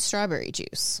 and strawberry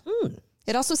juice.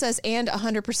 It also says, and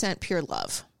 100% pure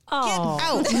love.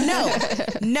 Oh,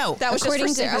 no. That was According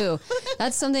just for to Sarah. who?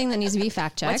 That's something that needs to be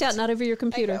fact checked. Watch out, not over your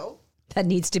computer. That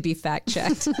needs to be fact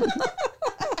checked.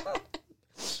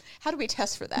 How do we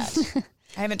test for that?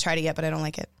 I haven't tried it yet, but I don't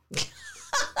like it.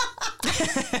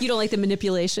 You don't like the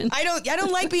manipulation? I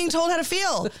don't like being told how to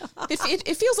feel.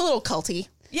 It feels a little culty.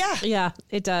 Yeah. Yeah,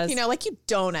 it does. You know, like you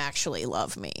don't actually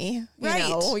love me. Right. You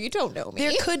know, you don't know me.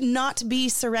 There could not be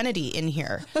serenity in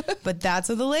here, but that's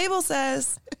what the label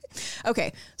says.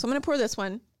 Okay, so I'm going to pour this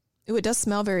one. Ooh, it does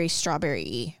smell very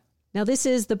strawberry-y. Now, this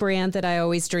is the brand that I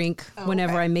always drink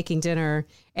whenever I'm making dinner.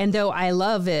 And though I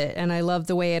love it and I love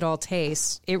the way it all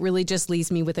tastes, it really just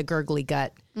leaves me with a gurgly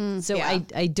gut. So yeah.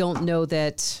 I don't know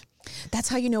that. That's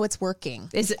how you know it's working.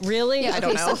 Is it really? Yeah, I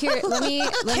don't okay, know. so here, let me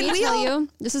tell you.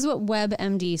 This is what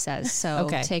WebMD says, so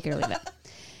Okay. take it or leave it.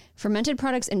 Fermented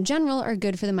products in general are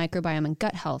good for the microbiome and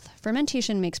gut health.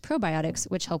 Fermentation makes probiotics,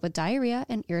 which help with diarrhea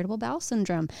and irritable bowel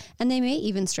syndrome, and they may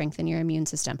even strengthen your immune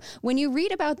system. When you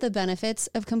read about the benefits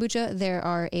of kombucha, there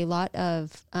are a lot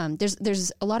of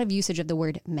there's a lot of usage of the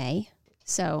word may.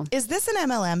 So Is this an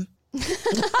MLM?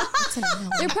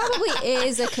 there probably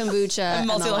is a kombucha A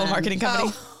multi-level MLM. marketing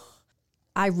company.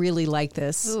 I really like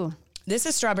this. Ooh, This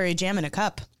is strawberry jam in a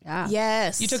cup. yeah.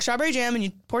 Yes. You took strawberry jam and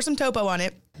you pour some topo on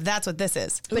it. That's what this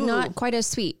is. But not quite as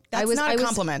sweet. That's not a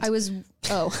compliment. I was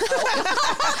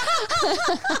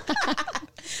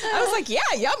I was like, yeah,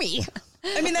 yummy.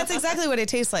 I mean, that's exactly what it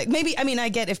tastes like. Maybe, I mean, I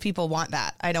get if people want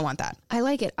that. I don't want that. I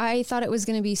like it. I thought it was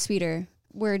going to be sweeter.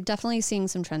 We're definitely seeing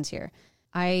some trends here.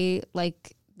 I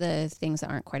like the things that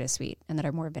aren't quite as sweet and that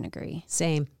are more vinegary.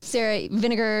 Same. Sarah,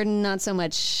 vinegar, not so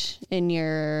much in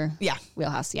your Yeah.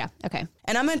 wheelhouse. Yeah. Okay.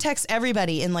 And I'm going to text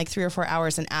everybody in like 3 or 4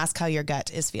 hours and ask how your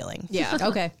gut is feeling. Yeah.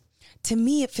 Okay. To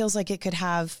me, it feels like it could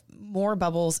have more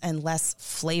bubbles and less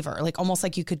flavor, like almost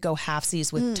like you could go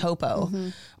halfsies with topo.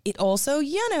 It also,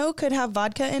 could have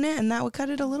vodka in it and that would cut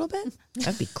it a little bit.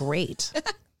 That'd be great.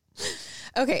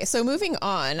 Okay, so moving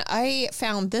on, I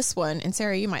found this one, and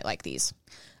Sarah, you might like these.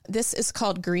 This is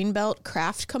called Greenbelt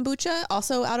Craft Kombucha,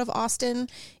 also out of Austin.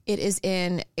 It is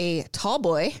in a tall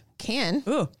boy can,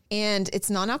 and it's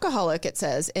non-alcoholic, it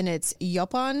says, and it's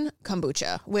Yopon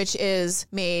Kombucha, which is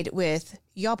made with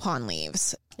Yopon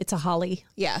leaves. It's a holly.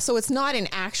 Yeah, so it's not an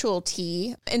actual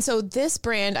tea. And so this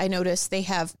brand, I noticed they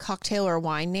have cocktail or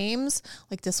wine names.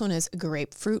 Like this one is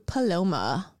Grapefruit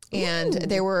Paloma. And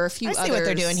there were a few I others. see what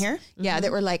they're doing here. Yeah, that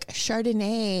were like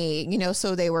Chardonnay,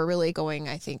 so they were really going,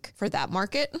 I think, for that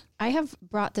market. I have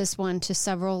brought this one to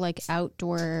several like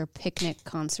outdoor picnic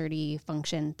concert-y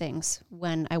function things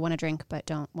when I want to drink but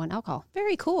don't want alcohol.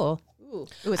 Very cool. Ooh,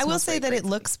 I will say that it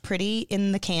looks pretty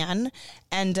in the can.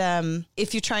 And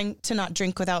if you're trying to not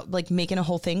drink without like making a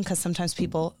whole thing, because sometimes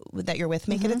people that you're with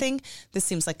make it a thing, this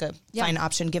seems like a fine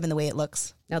option given the way it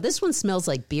looks. Now, this one smells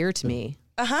like beer to me.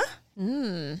 Uh-huh.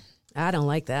 I don't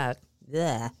like that.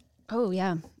 Ugh. Oh,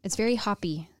 yeah. It's very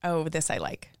hoppy. Oh, this I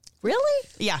like. Really?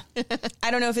 Yeah.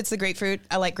 I don't know if it's the grapefruit.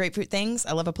 I like grapefruit things.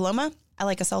 I love a Paloma. I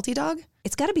like a salty dog.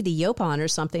 It's got to be the Yopon or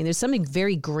something. There's something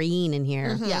very green in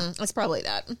here. Yeah, it's probably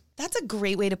that. That's a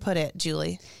great way to put it,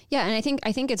 Julie. Yeah, and I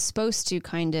think it's supposed to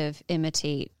kind of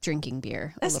imitate drinking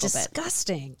beer That's a little bit.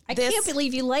 disgusting. I This- can't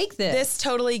believe you like this. This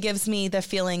totally gives me the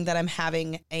feeling that I'm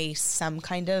having some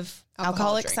kind of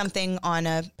alcoholic drink. something on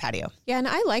a patio. Yeah, and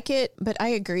I like it, but I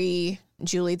agree,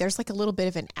 Julie, there's like a little bit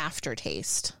of an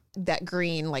aftertaste. That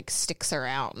green like sticks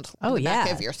around in the back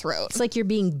of your throat. It's like you're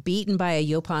being beaten by a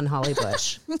Yopon holly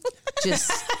bush.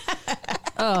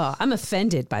 I'm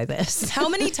offended by this. How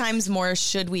many times more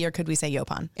should we or could we say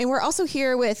Yopon? And we're also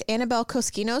here with Annabelle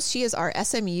Koskinos. She is our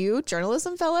SMU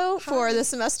journalism fellow for the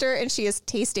semester, and she is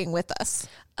tasting with us.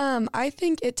 I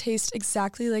think it tastes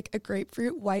exactly like a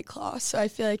grapefruit White Claw. So I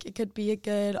feel like it could be a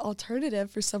good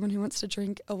alternative for someone who wants to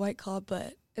drink a White Claw,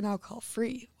 but an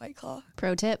alcohol-free White Claw.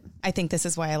 Pro tip. I think this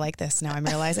is why I like this. Now I'm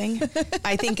realizing.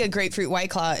 I think a grapefruit White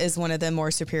Claw is one of the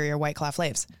more superior White Claw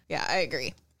flavors. Yeah, I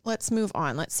agree. Let's move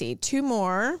on. Let's see. 2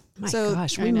 more. My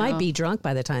gosh, we might be drunk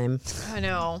by the time. I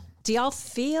know. Do y'all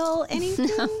feel anything?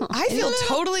 I feel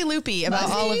totally loopy about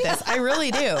all of this. I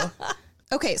really do.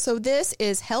 Okay, so this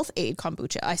is Health Aid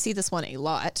Kombucha. I see this one a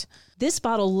lot. This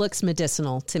bottle looks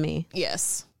medicinal to me.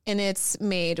 Yes. And it's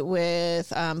made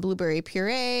with blueberry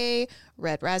puree,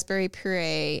 red raspberry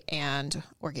puree, and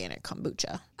organic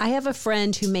kombucha. I have a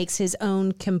friend who makes his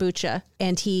own kombucha,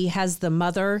 and he has the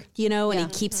mother, and he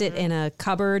keeps it in a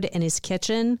cupboard in his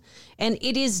kitchen, and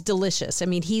it is delicious. I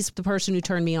mean, he's the person who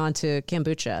turned me on to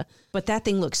kombucha, but that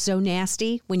thing looks so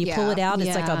nasty. When you pull it out,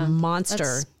 it's like a monster.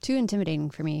 That's too intimidating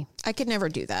for me. I could never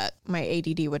do that. My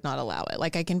ADD would not allow it.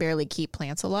 Like, I can barely keep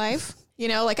plants alive.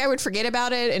 Like I would forget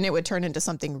about it and it would turn into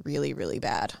something really, really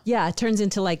bad. Yeah, it turns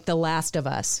into like The Last of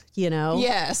Us,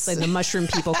 Yes. Like the mushroom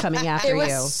people coming after it would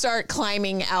you. start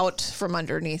climbing out from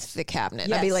underneath the cabinet.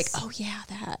 Yes. I'd be like, oh yeah,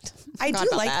 that. I do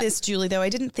like this, Julie, though. I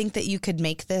didn't think that you could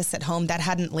make this at home. That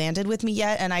hadn't landed with me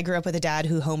yet. And I grew up with a dad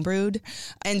who homebrewed.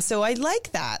 And so I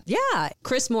like that. Yeah.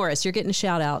 Chris Morris, you're getting a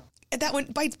shout out. That one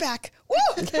bites back.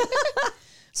 Woo!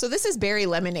 So this is berry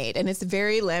lemonade, and it's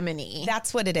very lemony.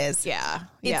 That's what it is. Yeah.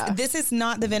 This is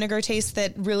not the vinegar taste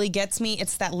that really gets me.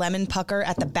 It's that lemon pucker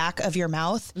at the back of your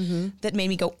mouth that made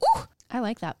me go, ooh. I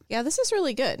like that. Yeah, this is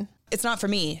really good. It's not for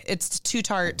me. It's too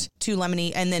tart, too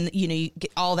lemony. And then, you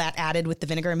get all that added with the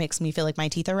vinegar. It makes me feel like my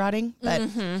teeth are rotting.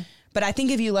 But I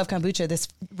think if you love kombucha, this,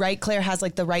 right, Claire, has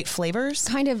like the right flavors.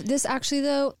 Kind of. This actually,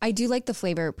 though, I do like the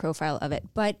flavor profile of it.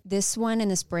 But this one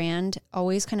and this brand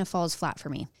always kind of falls flat for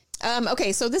me.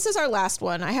 Okay, so this is our last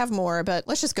one. I have more, but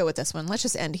let's just go with this one. Let's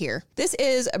just end here. This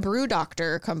is a Brew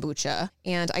Doctor kombucha,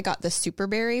 and I got the super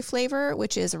berry flavor,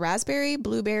 which is raspberry,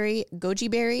 blueberry, goji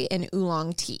berry, and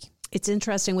oolong tea. It's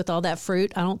interesting with all that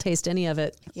fruit. I don't taste any of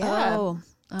it. Yeah. Oh,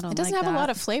 I don't like It doesn't have a lot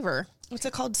of flavor. What's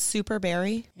it called? Super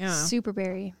berry? Yeah. Super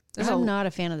berry. I'm not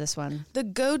a fan of this one. The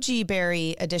goji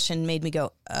berry edition made me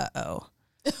go, uh-oh.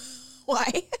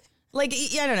 Why? Like,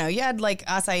 I don't know. You had like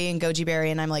acai and goji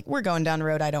berry, and I'm like, we're going down the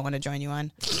road I don't want to join you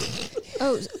on.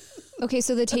 Oh, okay.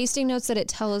 So the tasting notes that it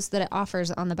tells that it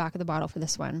offers on the back of the bottle for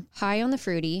this one: high on the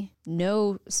fruity,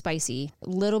 no spicy,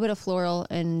 little bit of floral,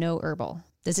 and no herbal.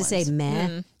 Does it say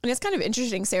meh? And it's kind of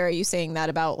interesting, Sarah, you saying that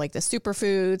about like the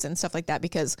superfoods and stuff like that,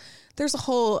 because there's a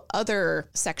whole other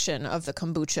section of the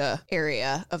kombucha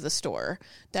area of the store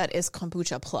that is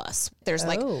kombucha plus. There's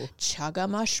like chaga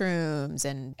mushrooms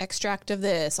and extract of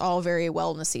this, all very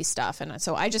wellnessy stuff. And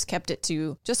so I just kept it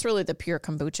to just really the pure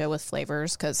kombucha with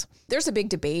flavors, because there's a big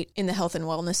debate in the health and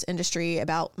wellness industry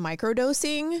about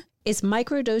microdosing. Is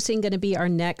microdosing going to be our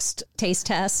next taste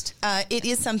test? It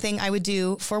is something I would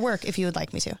do for work if you would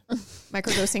like me to.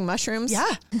 Microdosing mushrooms? Yeah.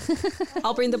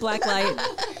 I'll bring the black light.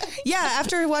 Yeah,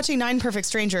 after watching 9 Perfect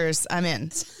Strangers, I'm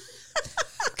in.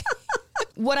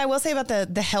 What I will say about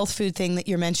the health food thing that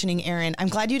you're mentioning, Erin, I'm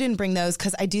glad you didn't bring those,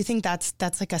 because I do think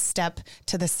that's like a step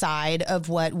to the side of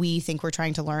what we think we're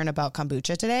trying to learn about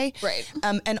kombucha today. Right.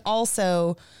 And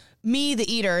also, me,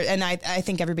 the eater, and I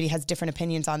think everybody has different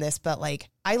opinions on this, but like,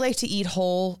 I like to eat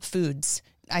whole foods.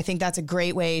 I think that's a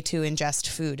great way to ingest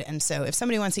food. And so if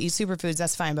somebody wants to eat superfoods,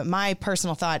 that's fine. But my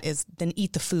personal thought is then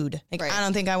eat the food. Like, I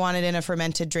don't think I want it in a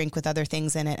fermented drink with other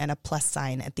things in it and a plus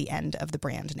sign at the end of the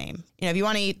brand name. If you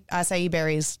want to eat acai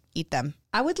berries, eat them.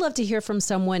 I would love to hear from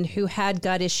someone who had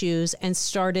gut issues and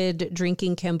started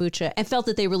drinking kombucha and felt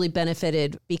that they really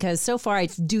benefited, because so far I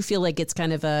do feel like it's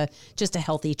kind of just a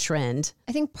healthy trend.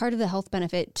 I think part of the health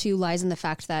benefit too lies in the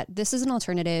fact that this is an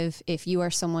alternative if you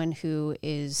are someone who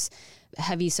is a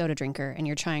heavy soda drinker and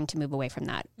you're trying to move away from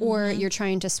that, or you're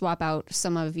trying to swap out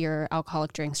some of your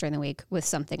alcoholic drinks during the week with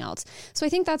something else. So I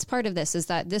think that's part of this, is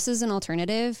that this is an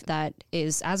alternative that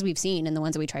is, as we've seen in the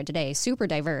ones that we tried today, super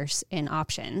diverse in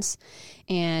options.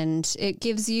 And it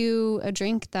gives you a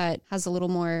drink that has a little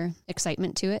more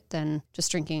excitement to it than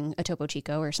just drinking a Topo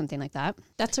Chico or something like that.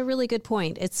 That's a really good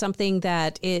point. It's something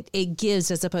that it gives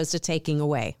as opposed to taking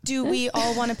away. Do we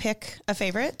all want to pick a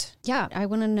favorite? Yeah, I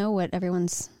want to know what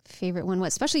everyone's favorite one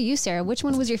was, especially you, Sarah. Which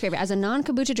one was your favorite as a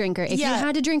non-kombucha drinker? If you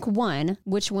had to drink one,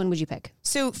 which one would you pick?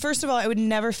 So first of all, I would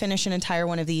never finish an entire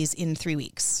one of these in 3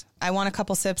 weeks. I want a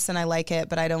couple sips and I like it,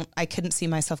 but I couldn't see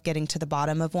myself getting to the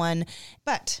bottom of one.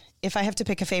 But if I have to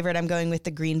pick a favorite, I'm going with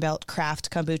the Greenbelt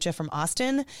Craft Kombucha from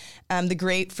Austin. The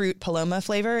grapefruit Paloma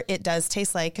flavor. It does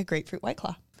taste like a grapefruit White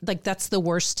Claw. Like, that's the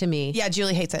worst to me. Yeah,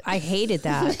 Julie hates it. I hated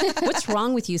that. What's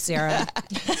wrong with you, Sarah?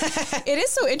 It is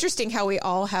so interesting how we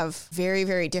all have very,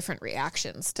 very different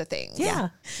reactions to things. Yeah.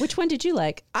 Which one did you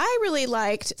like? I really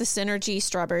liked the Synergy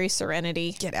Strawberry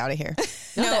Serenity. Get out of here.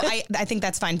 No, I think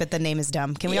that's fine, but the name is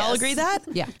dumb. Can we all agree that?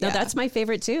 Yeah. No, that's my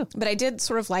favorite too. But I did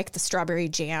sort of like the strawberry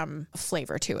jam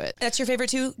flavor to it. That's your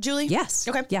favorite too, Julie? Yes.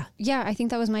 Okay. Yeah. Yeah, I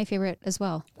think that was my favorite as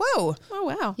well. Whoa. Oh,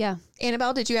 wow. Yeah.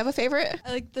 Annabelle, did you have a favorite?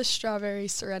 I like the strawberry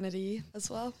serenity. Serenity as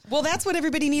well. Well, that's what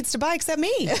everybody needs to buy except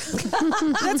me.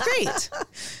 That's great.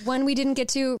 One we didn't get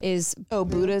to is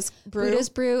Buddha's Brew. Buddha's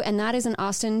Brew, and that is an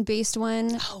Austin-based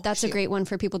one. That's a great one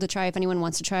for people to try if anyone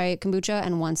wants to try kombucha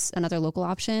and wants another local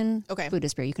option. Okay.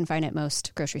 Buddha's Brew. You can find it at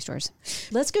most grocery stores.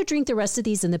 Let's go drink the rest of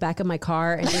these in the back of my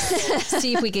car and just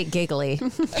see if we get giggly. I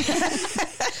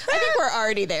think we're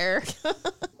already there.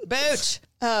 Booch.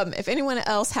 If anyone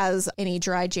else has any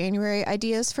dry January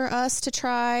ideas for us to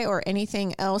try or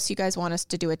anything else you guys want us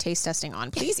to do a taste testing on,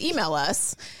 please email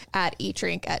us at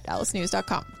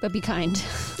eatdrink@dallasnews.com. But be kind.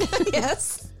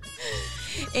 Yes.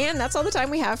 And that's all the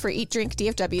time we have for Eat Drink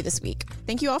DFW this week.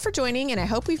 Thank you all for joining, and I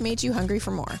hope we've made you hungry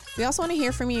for more. We also want to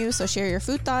hear from you, so share your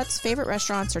food thoughts, favorite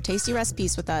restaurants, or tasty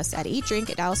recipes with us at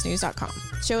eatdrink@dallasnews.com.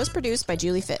 The show is produced by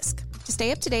Julie Fisk. To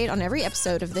stay up to date on every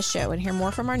episode of this show and hear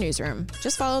more from our newsroom,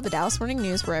 just follow the Dallas Morning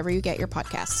News wherever you get your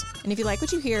podcasts. And if you like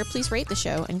what you hear, please rate the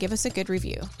show and give us a good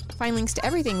review. Find links to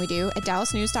everything we do at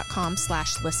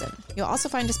dallasnews.com/listen. You'll also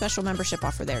find a special membership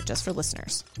offer there just for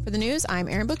listeners. For the news, I'm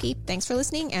Erin Booke. Thanks for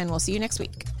listening, and we'll see you next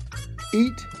week.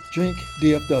 Eat, Drink,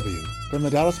 DFW from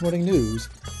the Dallas Morning News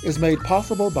is made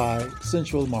possible by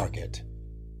Central Market.